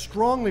 I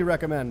strongly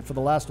recommend for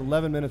the last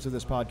 11 minutes of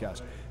this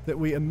podcast that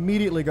we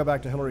immediately go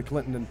back to Hillary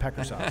Clinton and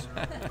pecker sauce.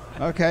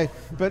 Okay,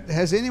 but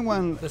has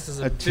anyone This is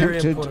a very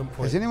attempted? important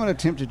point. Has anyone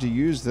attempted to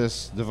use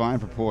this divine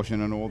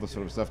proportion and all this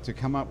sort of stuff to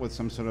come up with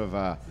some sort of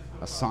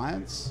a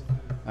science,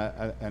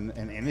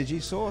 an energy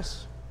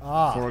source,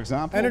 Ah, for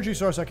example? energy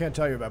source I can't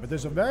tell you about, but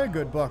there's a very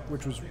good book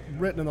which was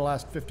written in the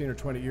last 15 or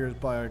 20 years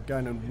by a guy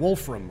named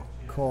Wolfram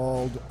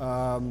called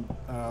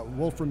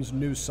Wolfram's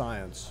New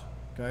Science.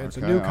 Okay, it's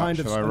a new kind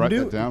of. Shall I write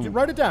that down?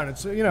 Write it down.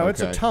 It's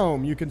it's a Okay.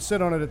 tome. You can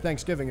sit on it at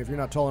Thanksgiving if you're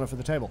not tall enough for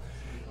the table.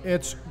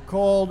 It's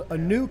called A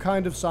New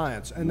Kind of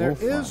Science, and there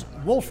is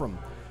Wolfram,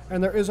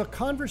 and there is a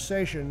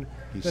conversation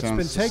that's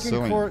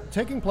been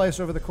taking place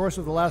over the course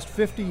of the last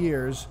 50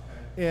 years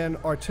in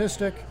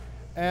artistic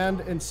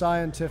and in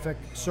scientific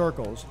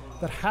circles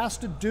that has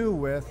to do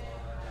with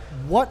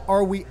what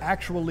are we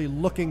actually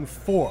looking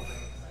for,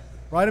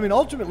 right? I mean,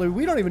 ultimately,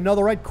 we don't even know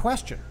the right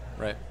question.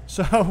 Right.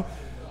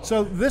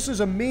 So this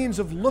is a means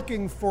of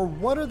looking for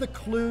what are the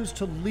clues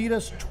to lead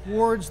us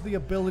towards the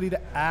ability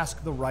to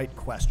ask the right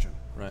question.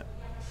 Right.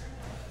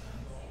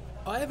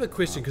 I have a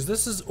question, because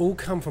this has all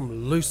come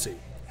from Lucy.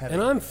 Heavy.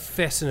 And I'm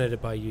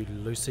fascinated by you,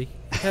 Lucy.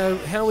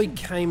 How we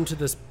came to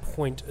this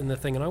point in the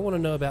thing. And I want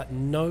to know about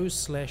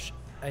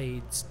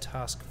No/AIDS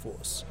Task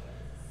Force,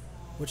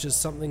 which is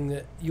something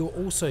that you're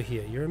also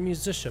here. You're a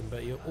musician,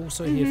 but you're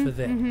also here for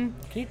that. Can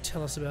you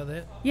tell us about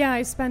that? Yeah,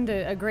 I spend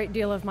a great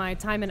deal of my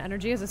time and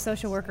energy as a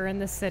social worker in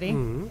this city.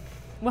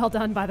 Well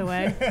done, by the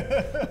way.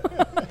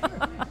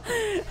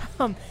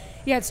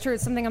 Yeah, it's true.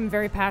 It's something I'm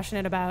very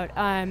passionate about.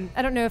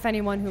 I don't know if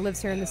anyone who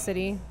lives here in the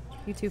city,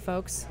 you two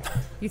folks,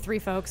 you three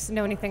folks,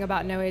 know anything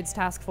about No AIDS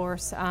Task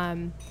Force.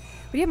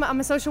 But yeah, I'm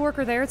a social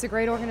worker there. It's a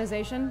great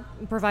organization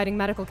providing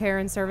medical care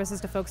and services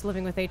to folks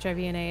living with HIV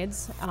and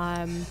AIDS.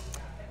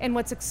 And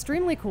what's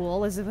extremely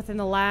cool is that within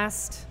the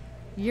last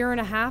year and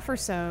a half or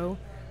so,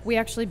 we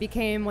actually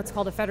became what's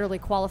called a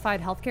federally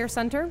qualified healthcare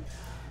center.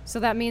 So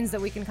that means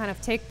that we can kind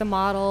of take the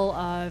model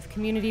of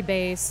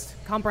community-based,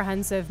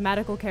 comprehensive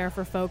medical care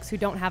for folks who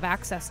don't have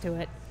access to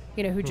it,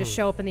 who just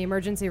show up in the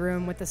emergency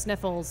room with the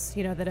sniffles,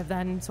 that have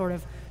then sort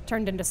of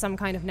turned into some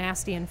kind of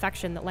nasty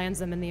infection that lands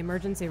them in the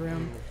emergency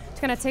room.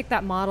 To kind of take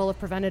that model of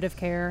preventative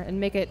care and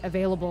make it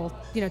available,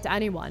 to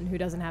anyone who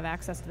doesn't have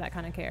access to that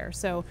kind of care.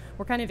 So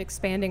we're kind of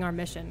expanding our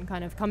mission,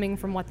 kind of coming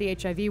from what the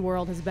HIV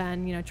world has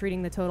been,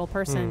 treating the total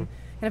person,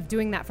 kind of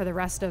doing that for the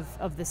rest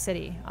of the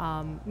city.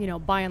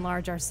 By and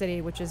large, our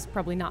city, which is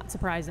probably not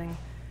surprising,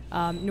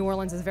 New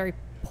Orleans has very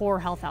poor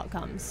health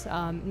outcomes.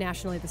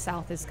 Nationally, the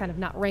South is kind of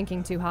not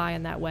ranking too high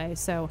in that way.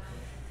 So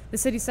the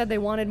city said they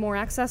wanted more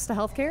access to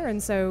healthcare,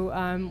 and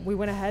so we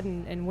went ahead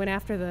and went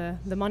after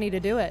the money to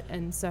do it,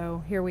 and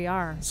so here we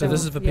are. So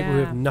this is for people who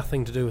have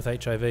nothing to do with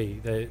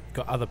HIV. They've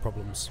got other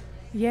problems.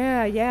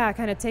 Yeah,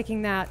 kind of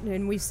taking that,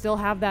 and we still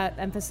have that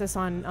emphasis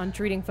on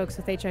treating folks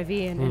with HIV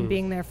and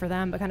being there for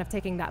them, but kind of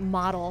taking that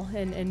model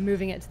and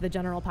moving it to the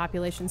general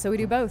population. So we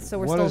do both. So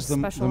we're what still is the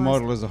specialized.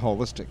 model is a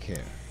holistic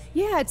care?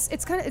 Yeah, it's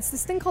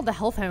this thing called the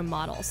health home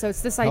model. So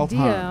it's this Health idea,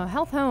 home.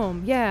 health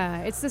home.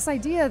 Yeah, it's this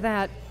idea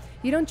that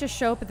you don't just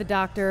show up at the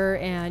doctor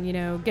and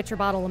get your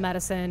bottle of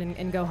medicine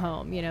and go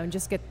home, and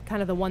just get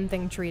kind of the one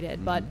thing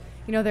treated. But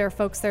there are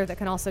folks there that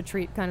can also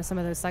treat kind of some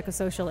of those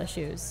psychosocial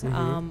issues.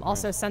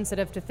 Also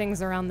sensitive to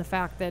things around the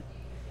fact that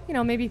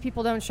maybe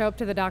people don't show up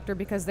to the doctor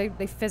because they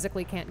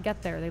physically can't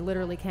get there. They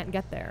literally can't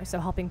get there. So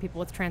helping people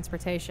with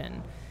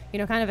transportation,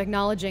 kind of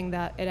acknowledging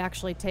that it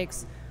actually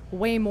takes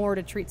way more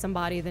to treat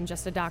somebody than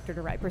just a doctor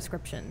to write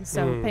prescriptions.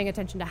 So paying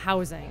attention to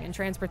housing and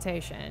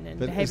transportation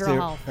and behavioral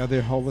health. Are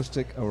there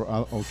holistic or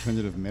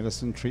alternative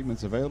medicine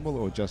treatments available,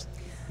 or just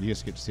you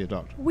just get to see a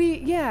doctor?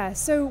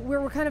 So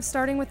we're kind of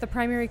starting with the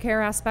primary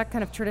care aspect,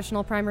 kind of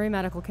traditional primary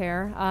medical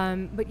care.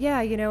 But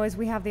as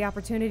we have the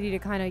opportunity to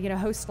kind of,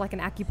 host like an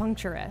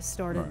acupuncturist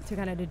or to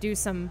kind of to do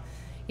some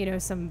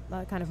some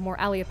kind of more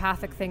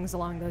allopathic things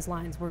along those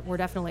lines, we're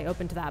definitely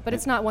open to that. But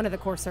it's not one of the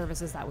core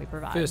services that we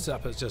provide. First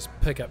up is just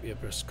pick up your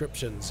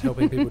prescriptions,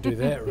 helping people do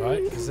that,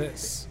 right? Because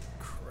that's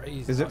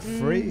crazy. Is it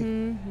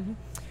free?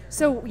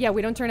 So,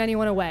 we don't turn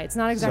anyone away. It's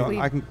not exactly...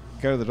 So I can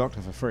go to the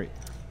doctor for free?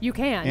 You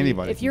can.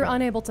 Anybody If can you're go.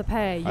 unable to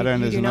pay, you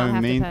there's do not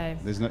have to pay.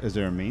 Is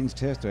there a means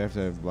test? Do I have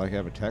to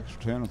have a tax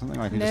return or something?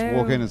 I can just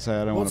walk in and say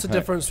I don't want What's to the pay.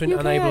 difference between You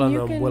unable can, and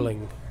you can.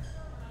 unwilling?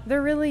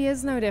 There really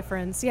is no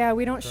difference. Yeah,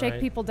 we don't shake Right.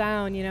 people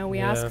down. We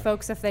ask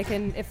folks if they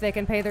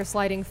can pay their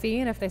sliding fee,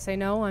 and if they say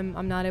no,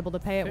 I'm not able to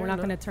pay it, Fair we're not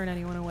enough. going to turn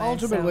anyone away.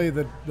 Ultimately, So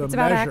the it's measure.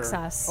 about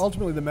access.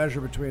 Ultimately, the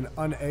measure between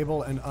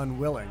unable and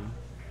unwilling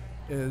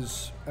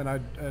is,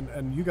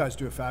 and you guys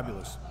do a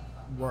fabulous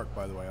work,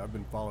 by the way. I've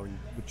been following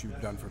what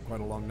you've done for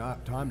quite a long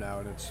time now,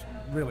 and it's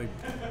really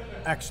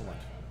excellent.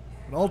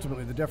 But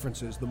ultimately, the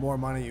difference is the more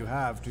money you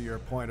have, to your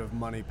point of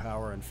money,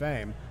 power, and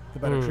fame, the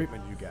better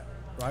treatment you get.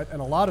 Right?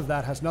 And a lot of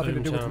that has nothing to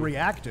do with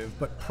reactive,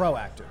 but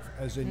proactive,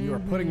 as in you are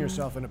putting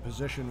yourself in a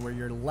position where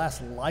you're less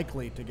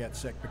likely to get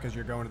sick because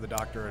you're going to the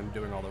doctor and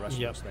doing all the rest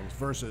of those things,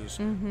 versus,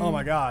 oh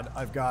my God,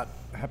 I've got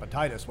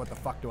hepatitis, what the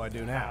fuck do I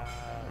do now?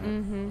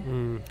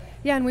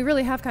 Yeah, and we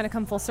really have kind of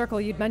come full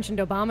circle. You'd mentioned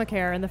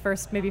Obamacare in the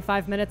first maybe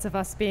 5 minutes of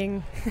us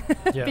being,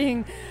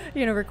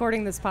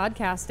 recording this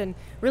podcast, and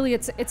really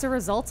it's a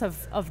result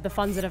of the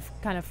funds that have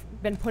kind of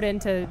been put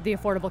into the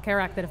Affordable Care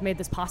Act that have made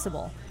this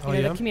possible.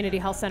 The Community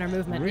Health Center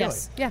movement. Really?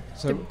 Yes. Yeah,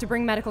 So- to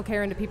bring medical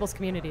care into people's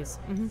communities.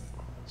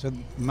 So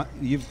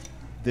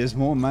there's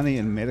more money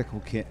in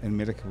medical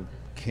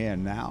care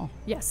now.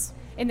 Yes.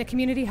 In the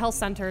community health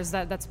centers,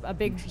 that's a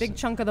big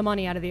chunk of the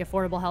money out of the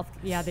Affordable Health,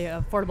 the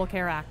Affordable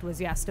Care Act was,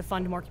 yes, to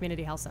fund more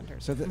community health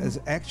centers. So there's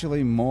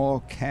actually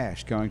more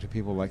cash going to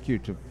people like you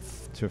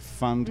to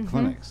fund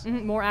clinics.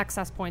 More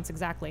access points,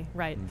 exactly,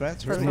 right.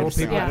 That's For really More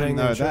interesting. people I didn't paying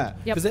know their insurance.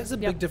 that. Because that's a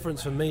Yep. big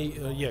difference for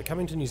me.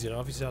 Coming to New Zealand,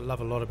 obviously I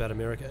love a lot about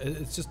America.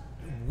 It's just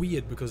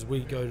weird because we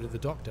go to the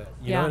doctor,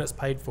 you know, and it's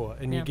paid for,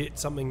 and you get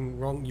something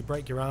wrong, you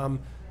break your arm,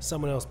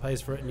 someone else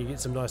pays for it, and you get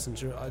some nice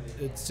insurance.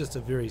 It's just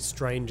a very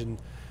strange and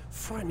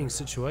frightening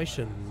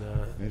situation.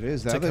 It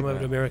is. to come over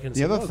to America and The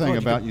say, other "Oh, thing God, you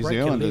about could New break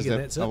your Zealand leg is and that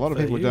that's a it lot of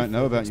for people you don't know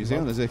for about next New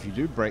Zealand month." is if you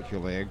do break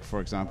your leg, for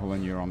example,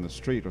 and you're on the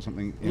street or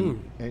something,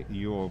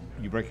 you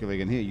break your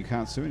leg in here, you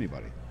can't sue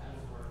anybody.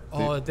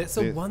 Oh, that's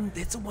the they- one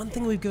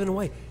thing we've given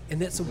away,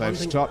 and that's the one They've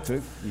thing. stopped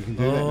it. You can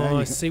do that now. Oh, You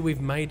I can- see.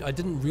 I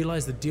didn't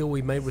realize the deal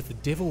we made with the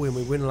devil when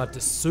we weren't allowed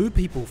to sue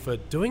people for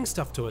doing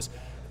stuff to us.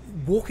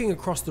 Walking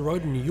across the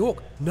road in New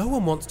York, no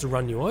one wants to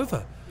run you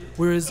over.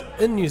 Whereas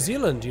in New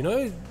Zealand, you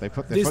know, They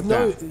put their there's foot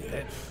no, down.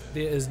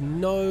 there is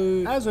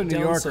no. As a New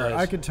Yorker, downside.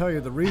 I can tell you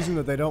the reason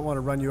that they don't want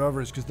to run you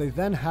over is because they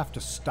then have to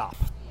stop.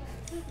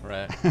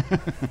 Right.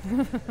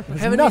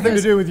 Has nothing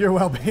to do with your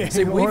well-being.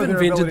 See, or we've their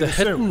invented ability the to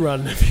hit sue. and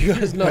run. Have you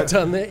guys not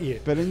done that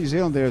yet? But in New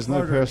Zealand, there is no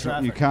Murder in personal.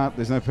 You traffic. can't.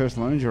 There's no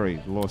personal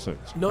injury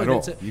lawsuits No, at all.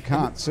 that's it. You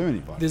can't sue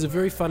anybody. There's a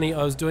very funny.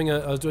 I was doing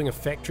a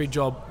factory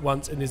job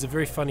once, and there's a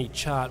very funny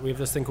chart. We have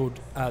this thing called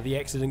the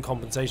Accident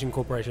Compensation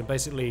Corporation,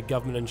 basically a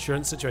government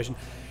insurance situation,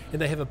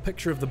 and they have a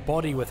picture of the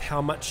body with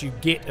how much you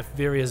get if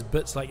various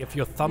bits, like if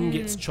your thumb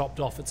gets chopped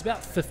off, it's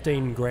about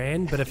 15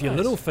 grand. But if your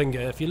little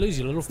finger, if you lose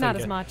your little It's finger,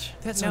 not as much.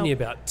 That's Nope. only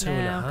about two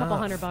and a half. a couple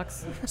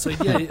 $100. So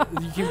yeah, you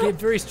can get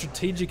very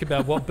strategic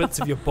about what bits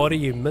of your body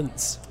you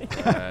mince.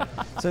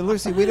 So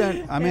Lucy, we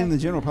don't. I mean, the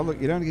general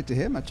public, you don't get to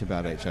hear much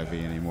about HIV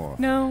anymore.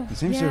 No, It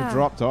seems to have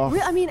dropped off.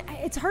 I mean,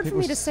 it's hard for People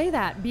me to s- say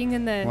that being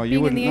in the Well, you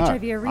being in the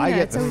wouldn't know. HIV arena. I get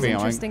It's the always feeling.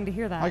 interesting to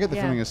hear that. I get the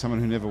yeah. feeling as someone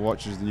who never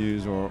watches the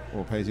news or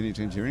pays any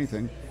attention to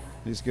anything,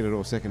 you just get it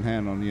all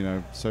secondhand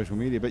on social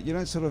media, but you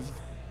don't sort of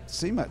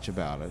see much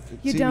about it.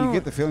 You You don't.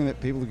 get the feeling that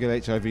people who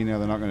get HIV now,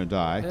 they're not going to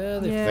die. They're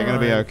Yeah. They're going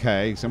to be fine.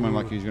 okay. Someone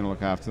like you is going to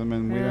look after them,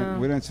 and Yeah.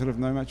 we don't sort of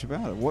know much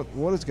about it.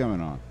 What is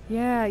going on?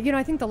 Yeah,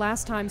 I think the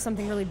last time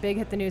something really big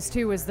hit the news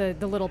too was the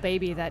little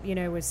baby that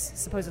was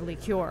supposedly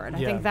cured. I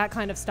Yeah. think that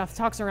kind of stuff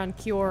talks around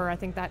cure. I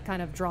think that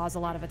kind of draws a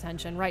lot of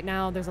attention. Right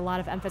now, there's a lot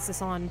of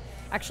emphasis on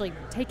actually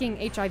taking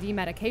HIV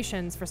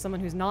medications for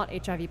someone who's not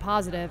HIV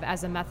positive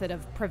as a method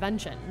of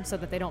prevention, so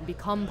that they don't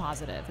become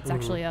positive. It's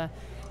actually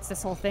it's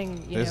this whole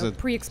thing, There's a-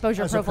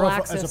 pre-exposure As a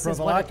prophylaxis is what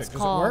prophylactic. it's Does it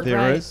called. work? There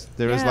right. is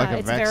like a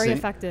it's vaccine. very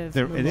effective.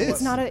 It is.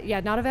 It's not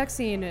a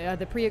vaccine.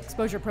 The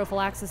pre-exposure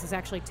prophylaxis is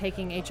actually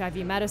taking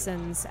HIV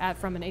medicines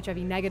from an HIV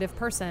negative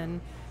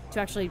person to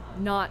actually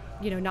not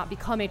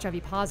become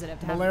HIV positive,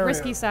 to have Malaria.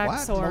 risky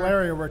sex What? or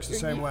Malaria works the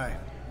same way.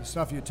 The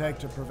stuff you take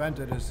to prevent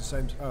it is the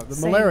same. The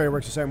Same- malaria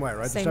works the same way,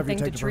 right? The same stuff you thing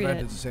take to to treat prevent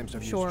it. it is the same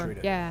stuff you Sure. use to treat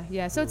it.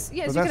 Yeah. So it's But as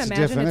you that's can the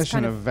imagine, it's definition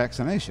kind of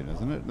vaccination,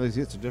 isn't it?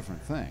 It's a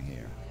different thing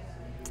here.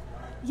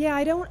 Yeah,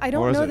 I don't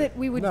Or is know it? that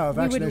we would No,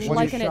 vaccination is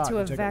liken a it shot, to you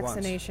a take it once.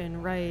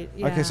 vaccination, right?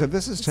 Yeah. Okay, so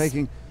this is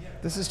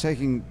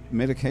taking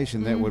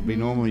medication that would be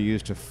normally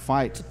used to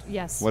fight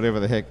yes. whatever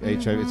the heck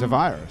HIV. It's a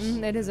virus,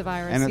 It is a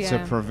virus. and it's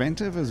yeah. a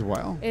preventive as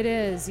well. It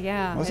is,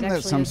 yeah. Wasn't it that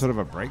actually some is. sort of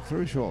a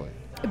breakthrough? Surely.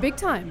 Big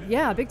time,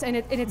 yeah, big time,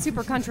 and it's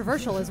super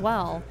controversial as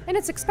well, and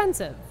it's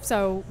expensive.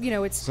 So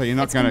it's So you're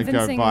not it's going to go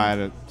convincing- buy it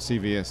at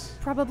CVS.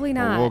 Probably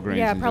not. Walgreens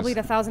Yeah, and probably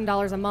just- the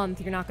 $1,000 a month.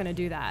 You're not going to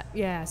do that.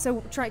 Yeah.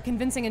 So try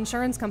convincing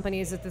insurance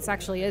companies that this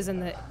actually is in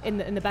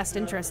the best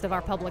interest of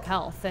our public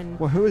health. And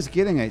Well, who is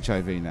getting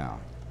HIV now?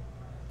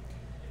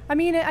 I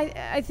mean,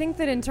 I think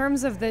that in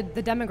terms of the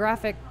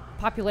demographic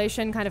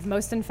population, kind of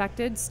most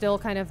infected, still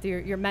kind of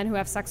your men who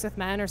have sex with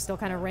men are still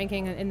kind of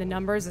ranking in the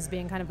numbers as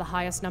being kind of the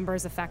highest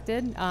numbers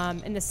affected.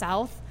 In the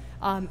South,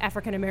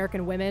 African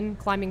American women,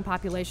 climbing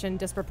population,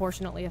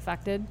 disproportionately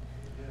affected.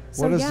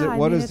 So,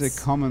 What is the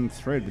common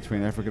thread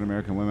between African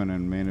American women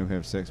and men who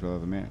have sex with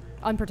other men?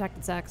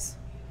 unprotected sex?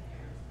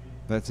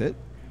 That's it.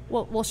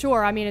 Well,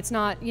 sure. I mean, it's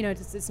not,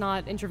 it's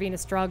not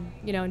intravenous drug,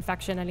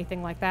 infection,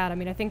 anything like that. I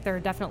mean, I think there are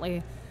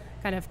definitely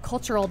kind of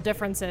cultural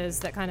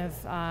differences that kind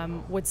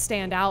of would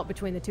stand out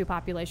between the two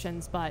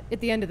populations. But at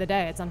the end of the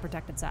day, it's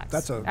unprotected sex.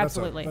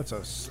 Absolutely. That's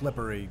a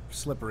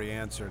slippery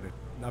answer.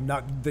 I'm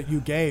not that you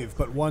gave,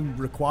 but one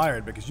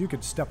required, because you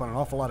could step on an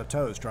awful lot of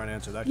toes trying to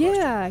answer that question.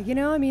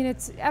 Yeah, I mean,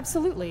 it's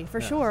absolutely, for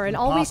sure. And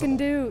all we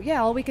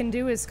can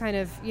do is kind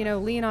of,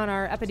 lean on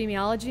our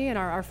epidemiology and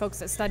our folks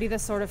that study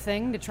this sort of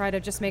thing to try to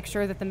just make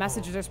sure that the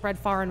messages are spread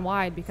far and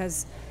wide,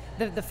 because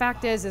the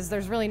fact is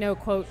there's really no,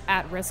 quote,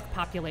 at-risk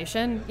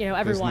population.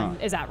 Everyone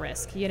not. is at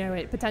risk.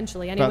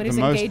 Potentially anyone who's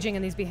engaging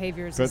in these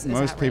behaviors But is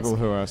most at people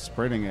risk. who are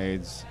spreading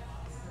AIDS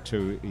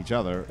to each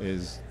other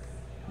is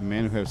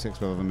men who have sex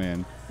with other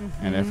men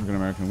and African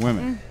American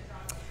women.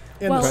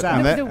 In Well, the South.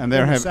 And, the- and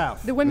they're in the having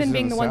South. The women This is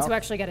being in the the ones South? who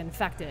actually get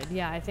infected.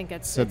 Yeah, I think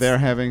it's. so it's- they're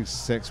having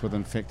sex with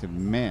infected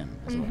men.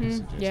 Is what you're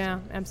suggesting. Yeah,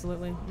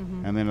 absolutely.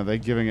 And then are they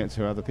giving it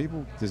to other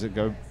people? Does it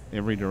go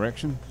every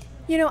direction?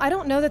 You know, I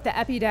don't know that the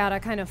epi data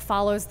kind of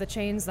follows the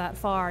chains that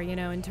far. You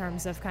know, in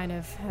terms of kind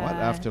of. What,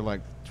 after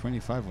like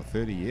 25 or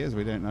 30 years?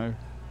 We don't know.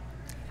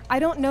 I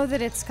don't know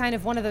that it's kind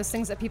of one of those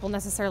things that people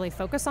necessarily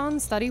focus on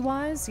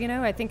study-wise. You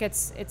know, I think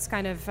it's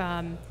kind of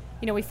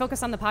you know, we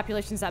focus on the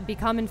populations that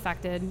become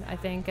infected, I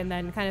think, and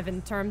then kind of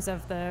in terms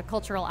of the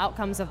cultural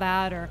outcomes of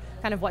that, or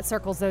kind of what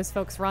circles those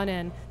folks run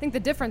in. I think the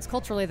difference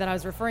culturally that I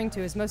was referring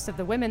to is most of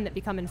the women that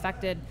become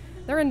infected,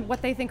 they're in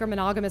what they think are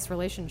monogamous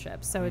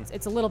relationships. So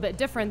it's a little bit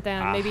different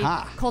than maybe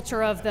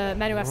culture of the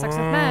men who have sex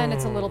with men.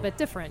 It's a little bit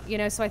different, you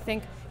know. So I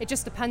think it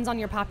just depends on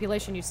your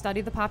population. You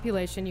study the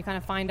population, you kind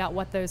of find out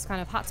what those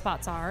kind of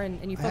hotspots are,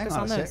 and you focus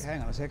on those.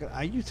 Hang on a second.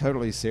 Are you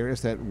totally serious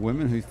that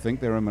women who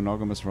think they're in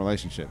monogamous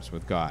relationships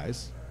with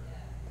guys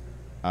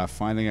are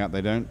finding out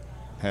they don't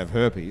have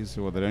herpes,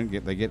 or they're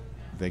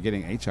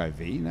getting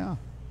HIV now?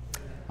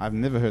 I've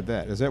never heard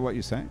that. Is that what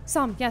you're saying?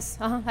 Some, yes.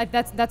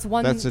 That's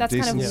one. That's a kind of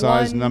decent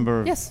sized one-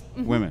 number of yes.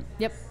 mhm. women.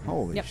 Yep.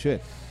 Holy Yep.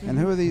 shit. And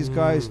who are these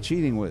guys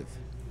cheating with?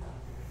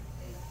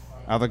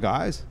 Other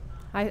guys?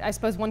 I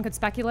suppose one could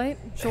speculate.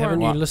 Sure.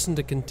 Haven't What? you listened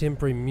to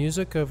contemporary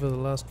music over the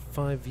last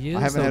 5 years?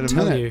 I haven't They'll had a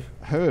tell minute. you.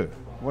 Who?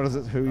 What is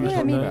it? Who are you Yeah, I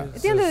talking mean, about?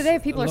 at the end of the day,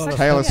 if people A are lot of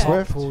sexually Taylor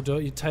yeah.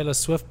 Swift? Taylor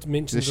Swift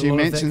mentions Does she a lot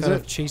of that mentions kind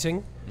it? of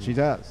cheating. She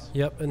does.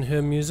 Yep, in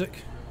her music.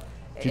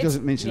 She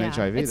doesn't mention yeah,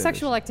 HIV. It's does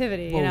sexual she?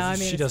 activity, you Well, know. I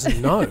mean, she it's-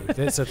 doesn't know.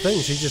 That's the thing.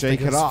 She just Shake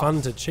thinks it it's off.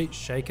 fun to cheat.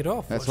 Shake it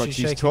off. That's What's what she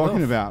she's shaking talking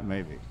off? about,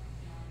 maybe.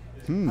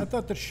 I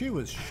thought that she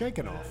was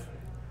shaken off.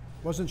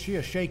 Wasn't she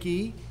a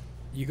shaky?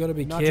 You got to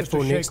be Not just a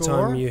careful next shake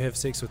time or? you have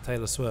sex with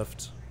Taylor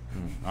Swift.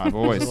 I've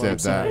always That's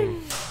what said I'm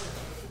that. saying.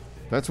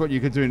 That's what you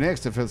could do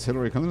next if this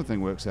Hillary Clinton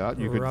thing works out.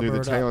 You could do Rubber the it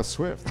up. Taylor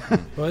Swift.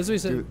 Well,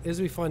 as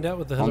we find out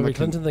with the On the Hillary con-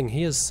 Clinton thing,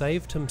 he has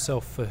saved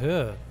himself for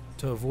her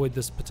to avoid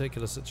this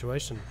particular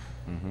situation.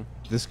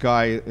 This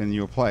guy in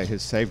your play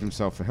has saved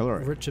himself for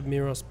Hillary. Richard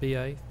Miros,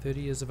 BA, 30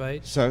 years of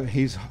age. So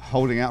he's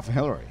holding out for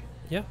Hillary.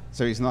 Yeah.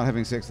 So he's not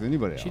having sex with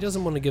anybody else. She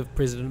doesn't want to give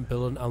President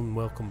Bill an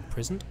unwelcome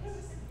present.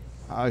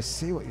 I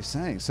see what you're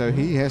saying. So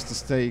he has to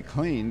stay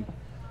clean.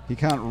 He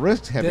can't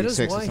risk having That is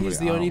sex why with somebody he's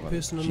the only else.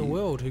 person in the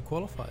world who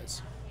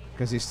qualifies.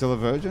 Because he's still a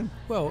virgin?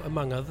 Well,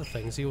 among other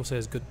things, he also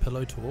has good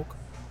pillow talk.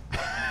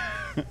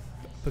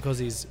 Because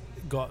he's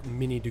got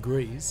many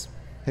degrees.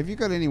 Have you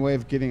got any way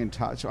of getting in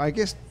touch? I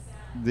guess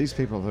these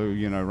people who,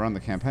 run the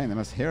campaign, they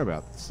must hear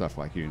about stuff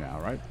like you now,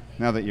 right?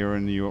 Now that you're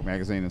in New York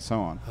Magazine and so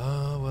on.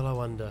 Oh, well, I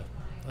wonder.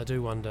 I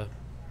do wonder.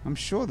 I'm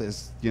sure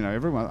there's,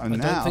 everyone. I And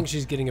don't now, think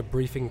she's getting a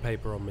briefing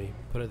paper on me,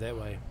 put it that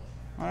way.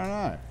 I don't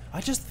know.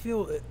 I just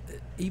feel,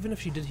 even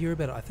if she did hear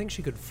about it, I think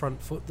she could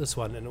front foot this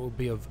one and it would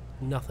be of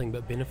nothing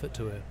but benefit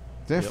to her.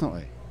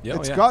 Definitely. Yeah,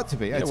 It's yeah. got to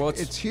be. Yeah,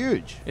 It's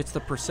huge. It's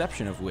the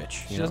perception of which.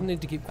 She you know. doesn't need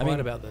to keep I quiet mean,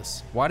 about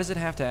this. Why does it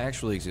have to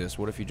actually exist?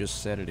 What if you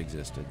just said it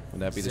existed? Would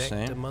that be the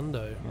same?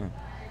 Exactamundo.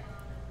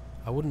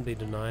 I wouldn't be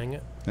denying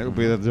it. It would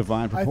be the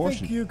divine I proportion.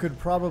 think you could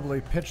probably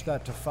pitch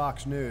that to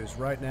Fox News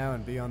right now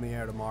and be on the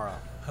air tomorrow.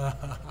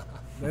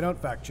 They don't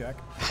fact check,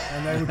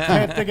 and they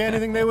can't think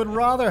anything they would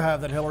rather have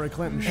than Hillary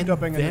Clinton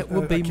stooping That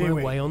would be my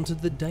Kiwi. way onto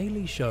the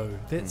Daily Show.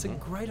 That's a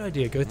great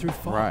idea. Go through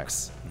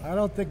Fox. I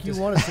don't think you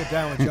want to sit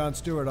down with Jon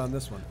Stewart on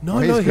this one. No,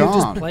 Well, no, he's he'll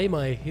gone. just play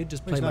my He's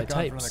not gone for another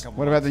tapes. couple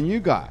What about the new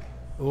guy?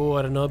 Oh,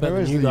 I don't know about Who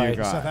the is new the guy. new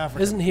guy? South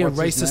Africa. Isn't he a What's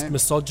his racist name?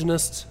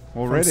 misogynist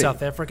Already? from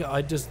South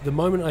Africa? The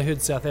moment I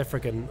heard South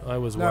African, I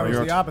was No, worried. he's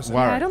You're the opposite.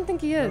 worried. Yeah, I don't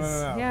think he is.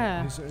 No.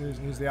 Yeah.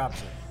 He's the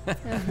opposite.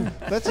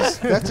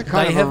 That's a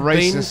kind They of a have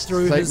been racist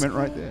through his- statement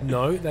right there.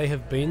 No, they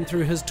have been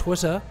through his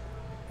Twitter.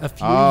 A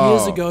few Oh.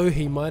 years ago,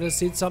 he might have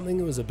said something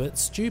that was a bit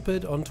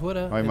stupid on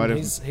Twitter, Oh, he might and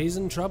have- he's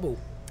in trouble.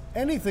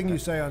 Anything you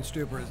say on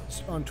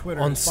on Twitter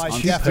On is by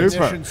Stupor.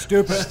 definition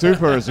stupid.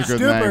 Stupor is a good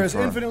name Stupor is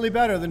for it. infinitely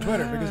better than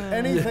Twitter because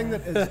anything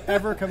that has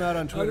ever come out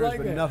on Twitter like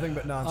has been it. nothing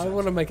but nonsense. I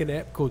want to make an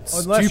app called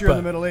Unless you're in the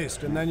Stupor. Middle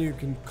East, and then you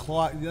can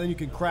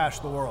crash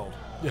the world.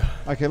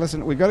 Okay,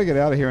 listen, we've got to get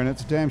out of here, and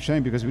it's a damn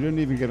shame because we didn't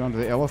even get onto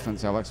the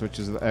elephants, Alex, which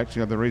is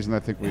actually the reason I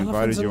think we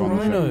invited Elephants you and on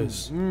the show.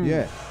 rhinos.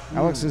 Yeah,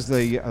 Alex is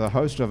the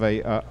host of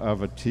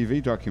a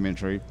TV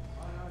documentary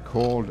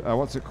called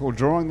what's it called?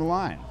 Drawing the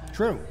Line,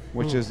 True.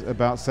 which is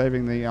about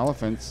saving the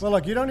elephants. Well,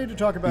 look, you don't need to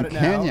talk about In it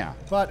Kenya. now.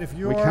 But if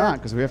you're We can't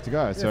because we have to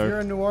go. if you're So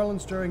in New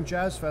Orleans during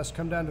Jazz Fest,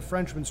 come down to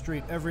Frenchman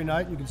Street every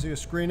night. You can see a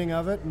screening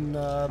of it and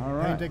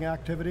right. painting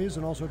activities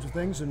and all sorts of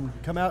things, and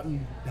come out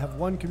and have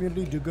one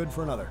community do good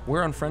for another.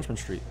 We're on Frenchman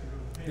Street.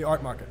 The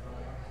art market.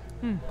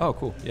 Oh,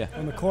 cool. Yeah.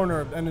 On the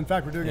corner, and in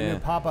fact, we're doing a Yeah. new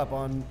pop-up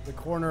on the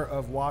corner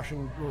of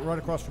Washington, right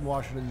across from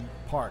Washington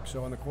Park.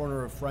 So on the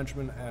corner of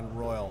Frenchman and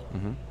Royal.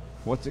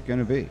 what's it going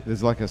to be?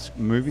 There's like a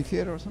movie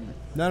theater or something?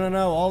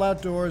 No, all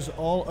outdoors,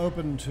 all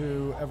open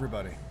to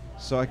everybody.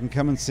 So I can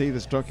come and see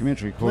this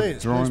documentary called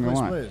Please, Drawing please, the please,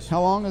 Line. please.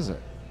 How long is it?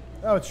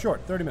 Oh, it's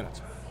short, 30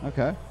 minutes.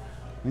 Okay.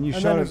 And you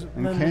And shot then it as-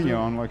 in then Kenya you-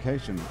 on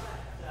location.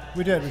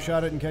 We did. We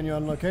shot it in Kenya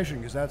on location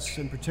because that's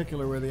in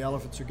particular where the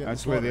elephants are getting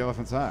That's where the slaughtered.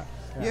 elephants are.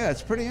 Yeah,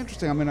 it's pretty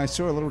interesting. I mean, I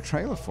saw a little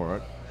trailer for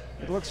it.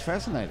 It looks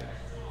fascinating.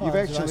 Well,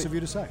 that's nice of you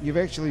to say. You've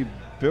actually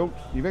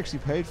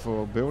paid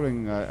for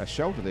building a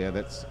shelter there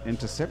that's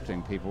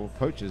intercepting people,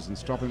 poachers, and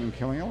stopping them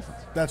killing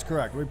elephants. That's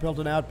correct. We built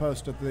an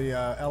outpost at the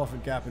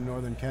Elephant Gap in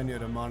northern Kenya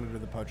to monitor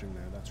the poaching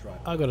there. That's right.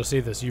 I got to see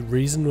this. You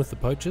reason with the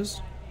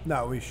poachers?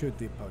 No, we shoot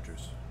the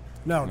poachers.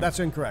 No, that's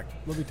incorrect.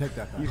 Let me take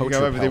that back. You can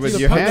go over there with The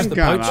your poachers, the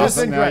handgun. poachers.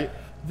 Arthur.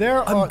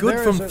 Now, I'm good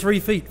there from is a- 3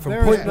 feet, from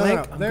there point is- no,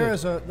 blank. no, I'm there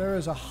good. there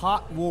is a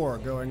hot war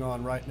going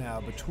on right now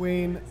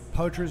between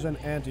poachers and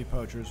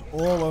anti-poachers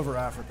all over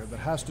Africa that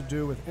has to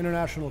do with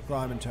international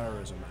crime and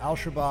terrorism.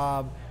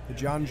 Al-Shabaab, the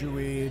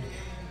Janjaweed,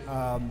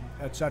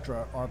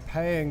 etc., are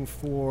paying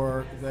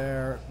for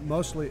their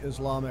mostly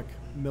Islamic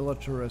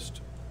militarist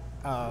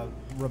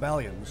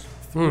rebellions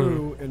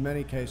through, in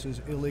many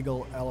cases,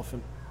 illegal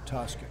elephant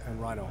tusk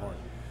and rhino horn.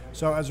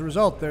 So as a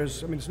result,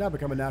 it's now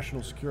become a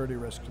national security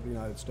risk to the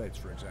United States,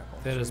 for example.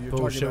 That is you're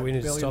talking bullshit. about We need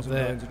to billions stop and that.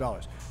 billions of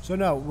dollars. So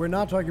no, we're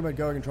not talking about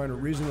going and trying to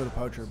reason with a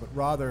poacher, but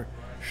rather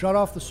shut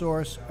off the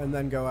source and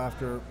then go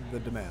after the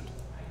demand.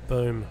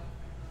 Boom.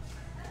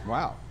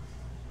 wow.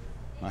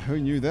 Now, who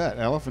knew that?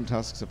 Elephant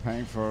tusks are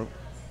paying for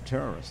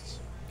terrorists.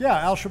 Yeah,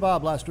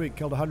 Al-Shabaab last week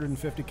killed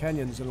 150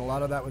 Kenyans, and a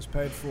lot of that was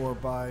paid for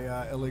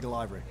by illegal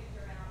ivory.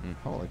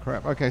 Holy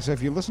crap. Okay, so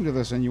if you listen to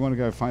this and you want to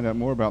go find out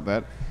more about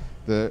that,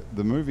 the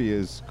movie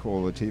is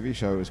called, the TV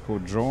show is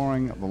called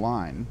Drawing the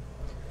Line,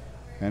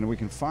 and we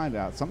can find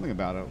out something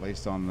about it at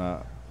least on,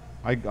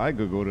 I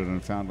Googled it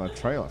and found a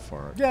trailer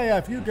for it. Yeah.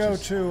 If you go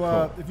is to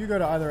cool. if you go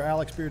to either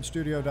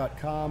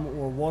alexbeardstudio.com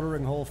or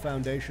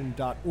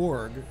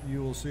wateringholefoundation.org,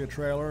 you will see a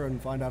trailer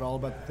and find out all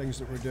about the things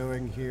that we're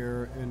doing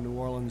here in New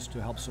Orleans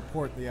to help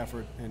support the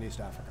effort in East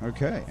Africa.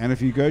 Okay, and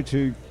if you go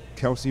to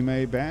Kelsey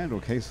May Band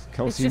or It's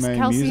Kelsey just May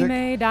Music,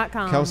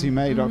 kelseymay.com.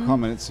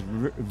 kelseymay.com, and it's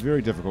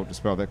very difficult to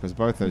spell that because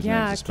both those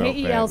Yeah, names are spelled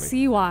badly.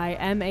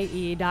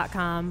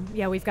 KELCYMAE.com.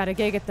 Yeah, we've got a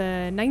gig at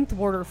the 9th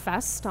Border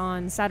Fest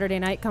on Saturday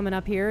night coming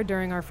up here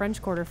during our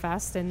French Quarter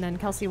Fest, and then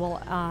Kelsey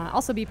will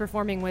also be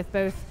performing with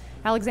both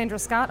Alexandra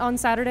Scott on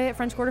Saturday at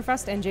French Quarter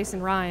Fest and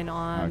Jason Ryan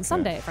on Okay.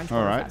 Sunday at French All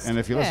Quarter right, Fest. and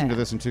if you listen to Yeah.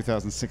 this in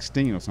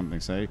 2016 or something,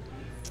 say,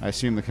 I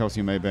assume the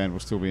Kelsey May Band will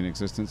still be in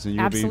existence, and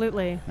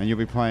Absolutely. you'll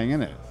be playing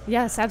in it.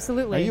 Yes,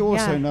 absolutely. Are you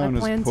also yeah, known I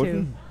as plan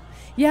Puddin'?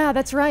 Yeah,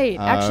 that's right.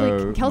 Oh,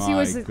 Actually, Kelsey my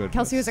was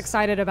goodness.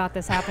 excited about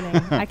this happening.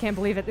 I can't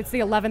believe it. It's the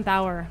 11th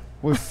hour.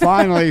 We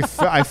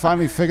I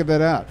finally figured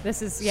that out.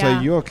 This is So yeah.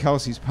 you're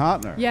Kelsey's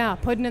partner. Yeah,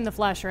 Puddin' in the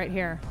flesh right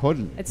here.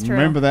 Puddin'. It's true.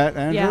 Remember that,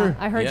 Andrew? Yeah,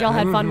 I heard Yeah. y'all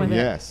had fun with it.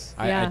 Yes.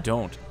 I Yeah.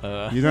 don't.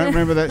 You don't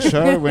remember that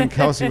show when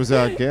Kelsey was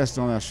our guest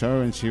on our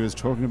show and she was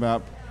talking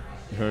about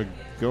her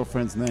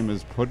girlfriend's name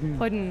is Puddin'?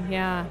 Puddin',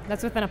 yeah,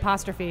 that's with an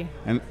apostrophe.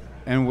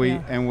 And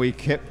we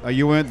kept. Oh,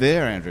 you weren't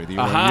there, Andrew. You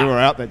Aha. were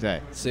out that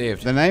day.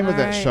 Saved. The name of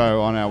that Right.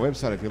 show on our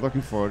website, if you're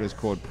looking for it, is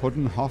called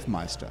Puddin'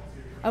 Hofmeister.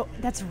 Oh,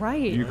 that's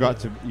right. You got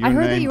to. Your I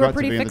heard that name you were got to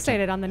pretty be in the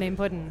fixated on the name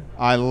Puddin'.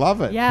 I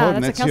love it. Yeah,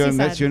 Puddin'. that's what your Kelsey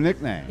that's said. your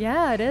nickname.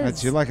 Yeah, it is.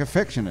 That's your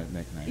affectionate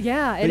nickname.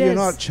 Yeah, but it you're is.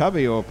 not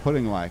chubby or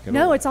pudding-like at all.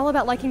 No, it's all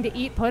about liking to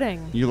eat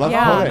pudding. You love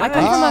yeah, pudding. I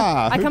come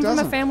Ah, I who come from a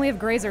doesn't? family of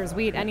grazers.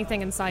 We eat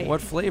anything in sight.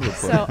 What flavor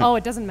pudding? So,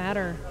 it doesn't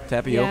matter.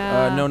 Tapioca?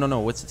 Yeah. No.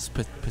 What's it?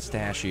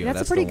 Pistachio.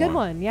 That's a the pretty good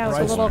one. Yeah, with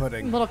a Rice little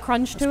pudding. little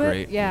crunch to That's it.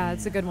 great. Yeah,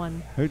 it's a good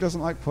one. Who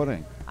doesn't like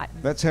pudding? I-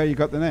 That's how you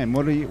got the name.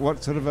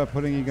 What sort of a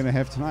pudding are you going to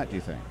have tonight, do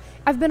you think?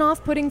 I've been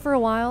off pudding for a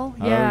while.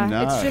 Oh, Yeah,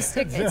 no. it's just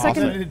it's Is like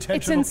that an, an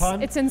intentional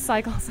pun? it's in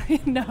cycles.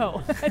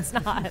 No, it's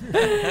not.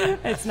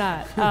 It's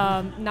not.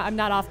 No, I'm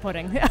not off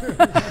pudding.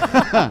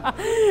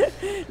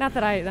 not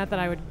that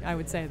I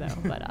would say though.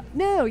 But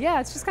no, yeah,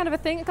 it's just kind of a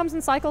thing. It comes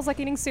in cycles, like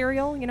eating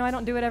cereal. You know, I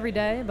don't do it every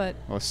day, but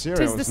Well, tis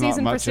cereal the is not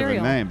season for much of a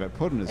cereal. name, but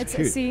pudding is It's-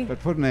 cute. see- But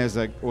pudding has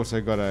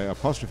also got an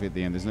apostrophe at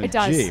the end. There's no It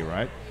does. G,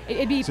 right?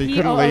 It'd be So you P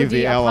couldn't O O leave D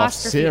the L off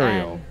apostrophe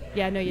cereal. N.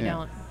 Yeah, no, you Yeah.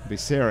 don't. It'd be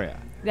cereal.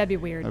 That'd be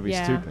weird. That'd be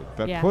yeah. stupid.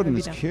 But yeah, pudding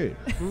that'd is be cute.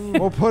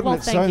 Well, pudding, Well,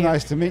 it's thank so you.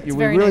 nice to meet you. It's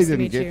We very really nice to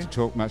didn't meet get you. to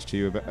talk much to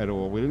you at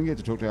all. We didn't get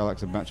to talk to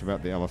Alex much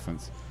about the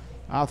elephants.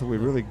 Arthur, we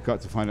really got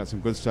to find out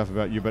some good stuff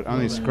about you, but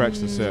only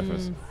scratched the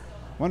surface.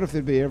 Wonder if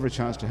there'd be ever a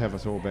chance to have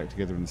us all back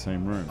together in the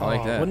same room. I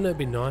like that. Wouldn't it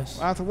be nice?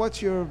 Arthur,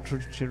 what's your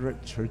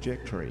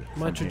trajectory?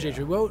 My from trajectory.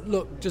 here? Well,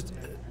 look, just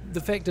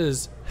the fact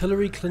is,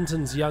 Hillary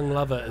Clinton's young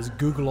lover is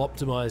Google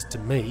optimized to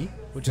me,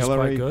 which is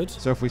Hillary, quite good.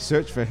 So if we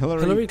search for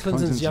Hillary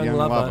Clinton's young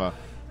lover.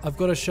 I've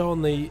got a show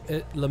on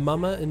at La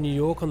Mama in New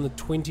York on the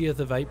 20th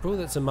of April.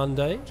 That's a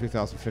Monday,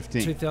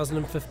 2015.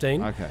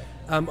 2015. Okay.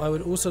 I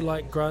would also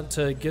like Grant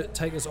to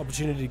take this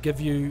opportunity to give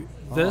you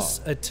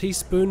a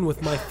teaspoon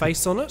with my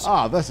face on it.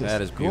 Oh, That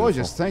is gorgeous.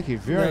 beautiful. Thank you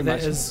very No, that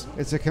much. is-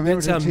 It's a our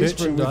commemorative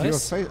teaspoon with your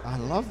merchandise. face. I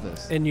love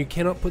this. And you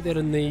cannot put that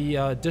in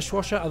the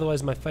dishwasher,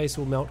 otherwise my face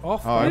will melt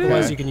off. Oh, okay.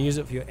 Otherwise, you can use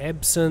it for your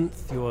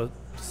absinthe, your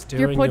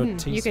stirring Your your pudding.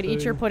 teaspoon. You could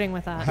eat your pudding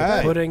with that.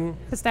 Hey. Pudding.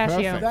 Pistachio.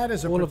 Perfect. That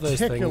is a All of those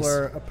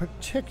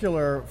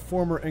particular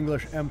former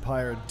English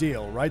Empire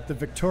deal, right? The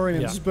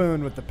Victorian Yeah.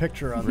 spoon with the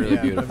picture on Really the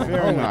end. beautiful. Very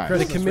Oh, nice. nice. The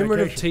Christmas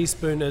commemorative vacation.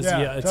 teaspoon is,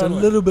 Yeah, it's totally,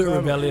 a little bit totally.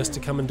 rebellious to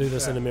come and do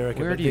this in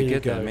America. Where but do you there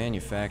get go. that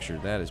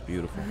manufactured? That is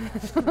beautiful.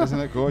 Isn't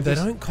it They gorgeous?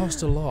 don't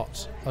cost a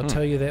lot, I'll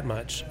tell you that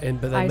much,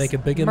 but they Ice make a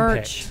big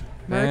merch. impact.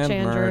 Merch,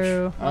 And merch.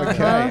 Andrew.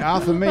 Okay,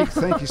 Arthur Meeks,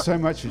 thank you so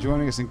much for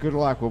joining us, and good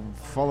luck. We'll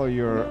follow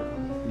your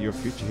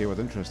future here with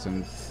interest,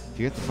 and if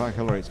you get to Park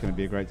Hillary, it's going to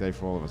be a great day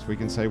for all of us. We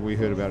can say we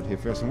heard about it here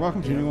first. And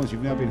welcome to New Orleans.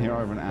 You've now been here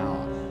over an hour.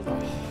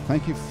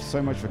 Thank you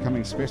so much for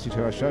coming, especially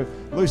to our show.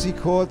 Lucy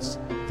Courts,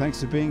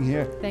 thanks for being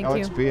here. Thank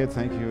Alex you. Beard,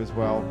 thank you as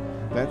well.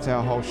 That's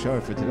our whole show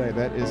for today.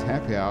 That is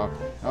Happy Hour.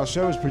 Our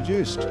show is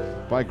produced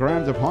by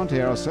Graham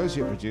DePonte. Our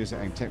associate producer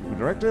and technical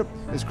director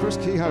is Chris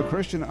Kehoe.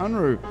 Christian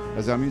Unruh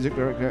is our music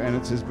director, and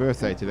it's his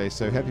birthday today.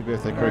 So happy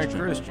birthday,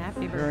 Christian.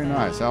 Happy birthday. Very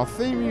nice. Our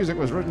theme music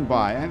was written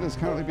by and is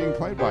currently being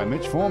played by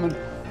Mitch Foreman.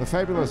 The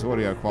fabulous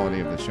audio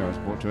quality of the show is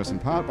brought to us in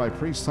part by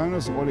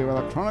PreSonus Audio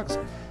Electronics.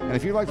 And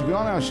if you'd like to be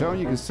on our show and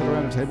you can sit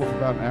around a table for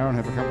about an hour and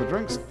have a couple of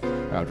drinks,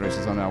 our address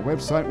is on our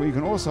website, where you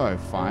can also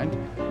find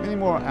many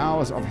more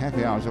hours of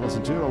happy hours to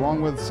listen to,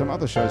 along with some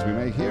other shows we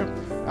make here.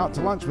 Out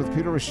to Lunch with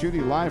Peter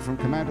Raschuti, live from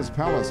Commander's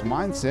Palace.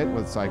 Mindset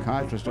with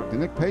psychiatrist Dr.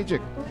 Nick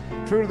Pajic.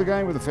 True to the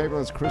Game with the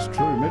fabulous Chris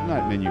True.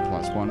 Midnight Menu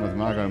 +1 with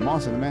Margot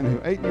Moss and the Man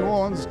Who Ate New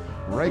Orleans.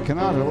 Ray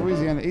Canata,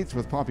 Louisiana Eats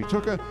with Poppy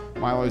Tooker.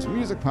 Milo's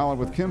Music Parlor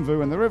with Kim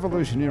Vu, and the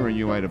revolutionary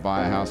new way to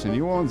buy a house in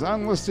New Orleans,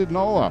 Unlisted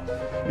NOLA.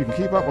 You can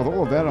keep up with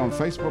all of that on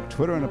Facebook,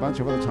 Twitter, and a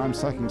bunch of other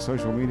time-sucking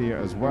social media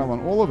as well.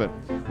 And all of it,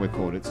 we're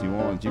called It's New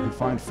Orleans. You can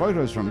find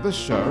photos from this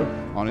show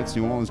on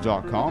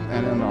itsneworleans.com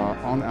and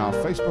on our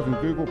Facebook and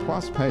Google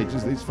Plus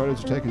pages. These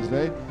photos are taken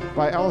today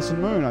by Alison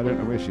Moon. I don't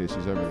know where she is.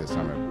 She's over there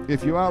somewhere.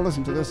 If you are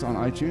listening to this on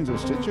iTunes or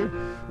Stitcher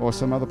or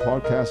some other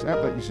podcast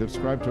app that you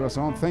subscribe to us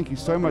on, thank you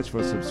so much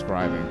for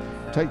subscribing.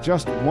 Take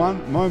just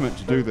one moment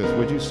to do this.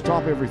 Would you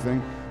stop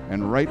everything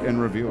and rate and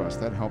review us?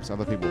 That helps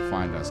other people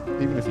find us.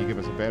 Even if you give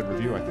us a bad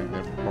review, I think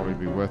that would probably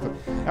be worth it.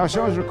 Our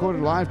show is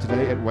recorded live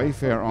today at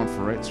Wayfair on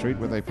Ferret Street,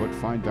 where they put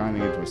fine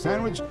dining into a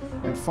sandwich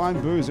and fine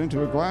booze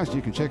into a glass.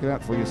 You can check it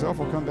out for yourself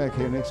or come back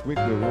here next week.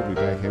 We will be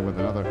back here with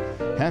another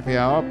Happy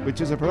Hour, which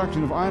is a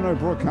production of INO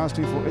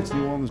Broadcasting for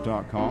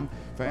itsneworleans.com.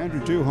 For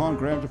Andrew Duhon,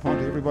 Graham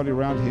DePonte, everybody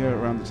around here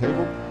around the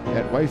table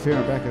at Wayfair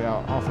and back at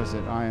our office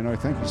at INO,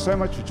 thank you so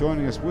much for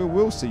joining us. We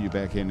will see you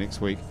back here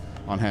next week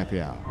on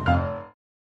Happy Hour.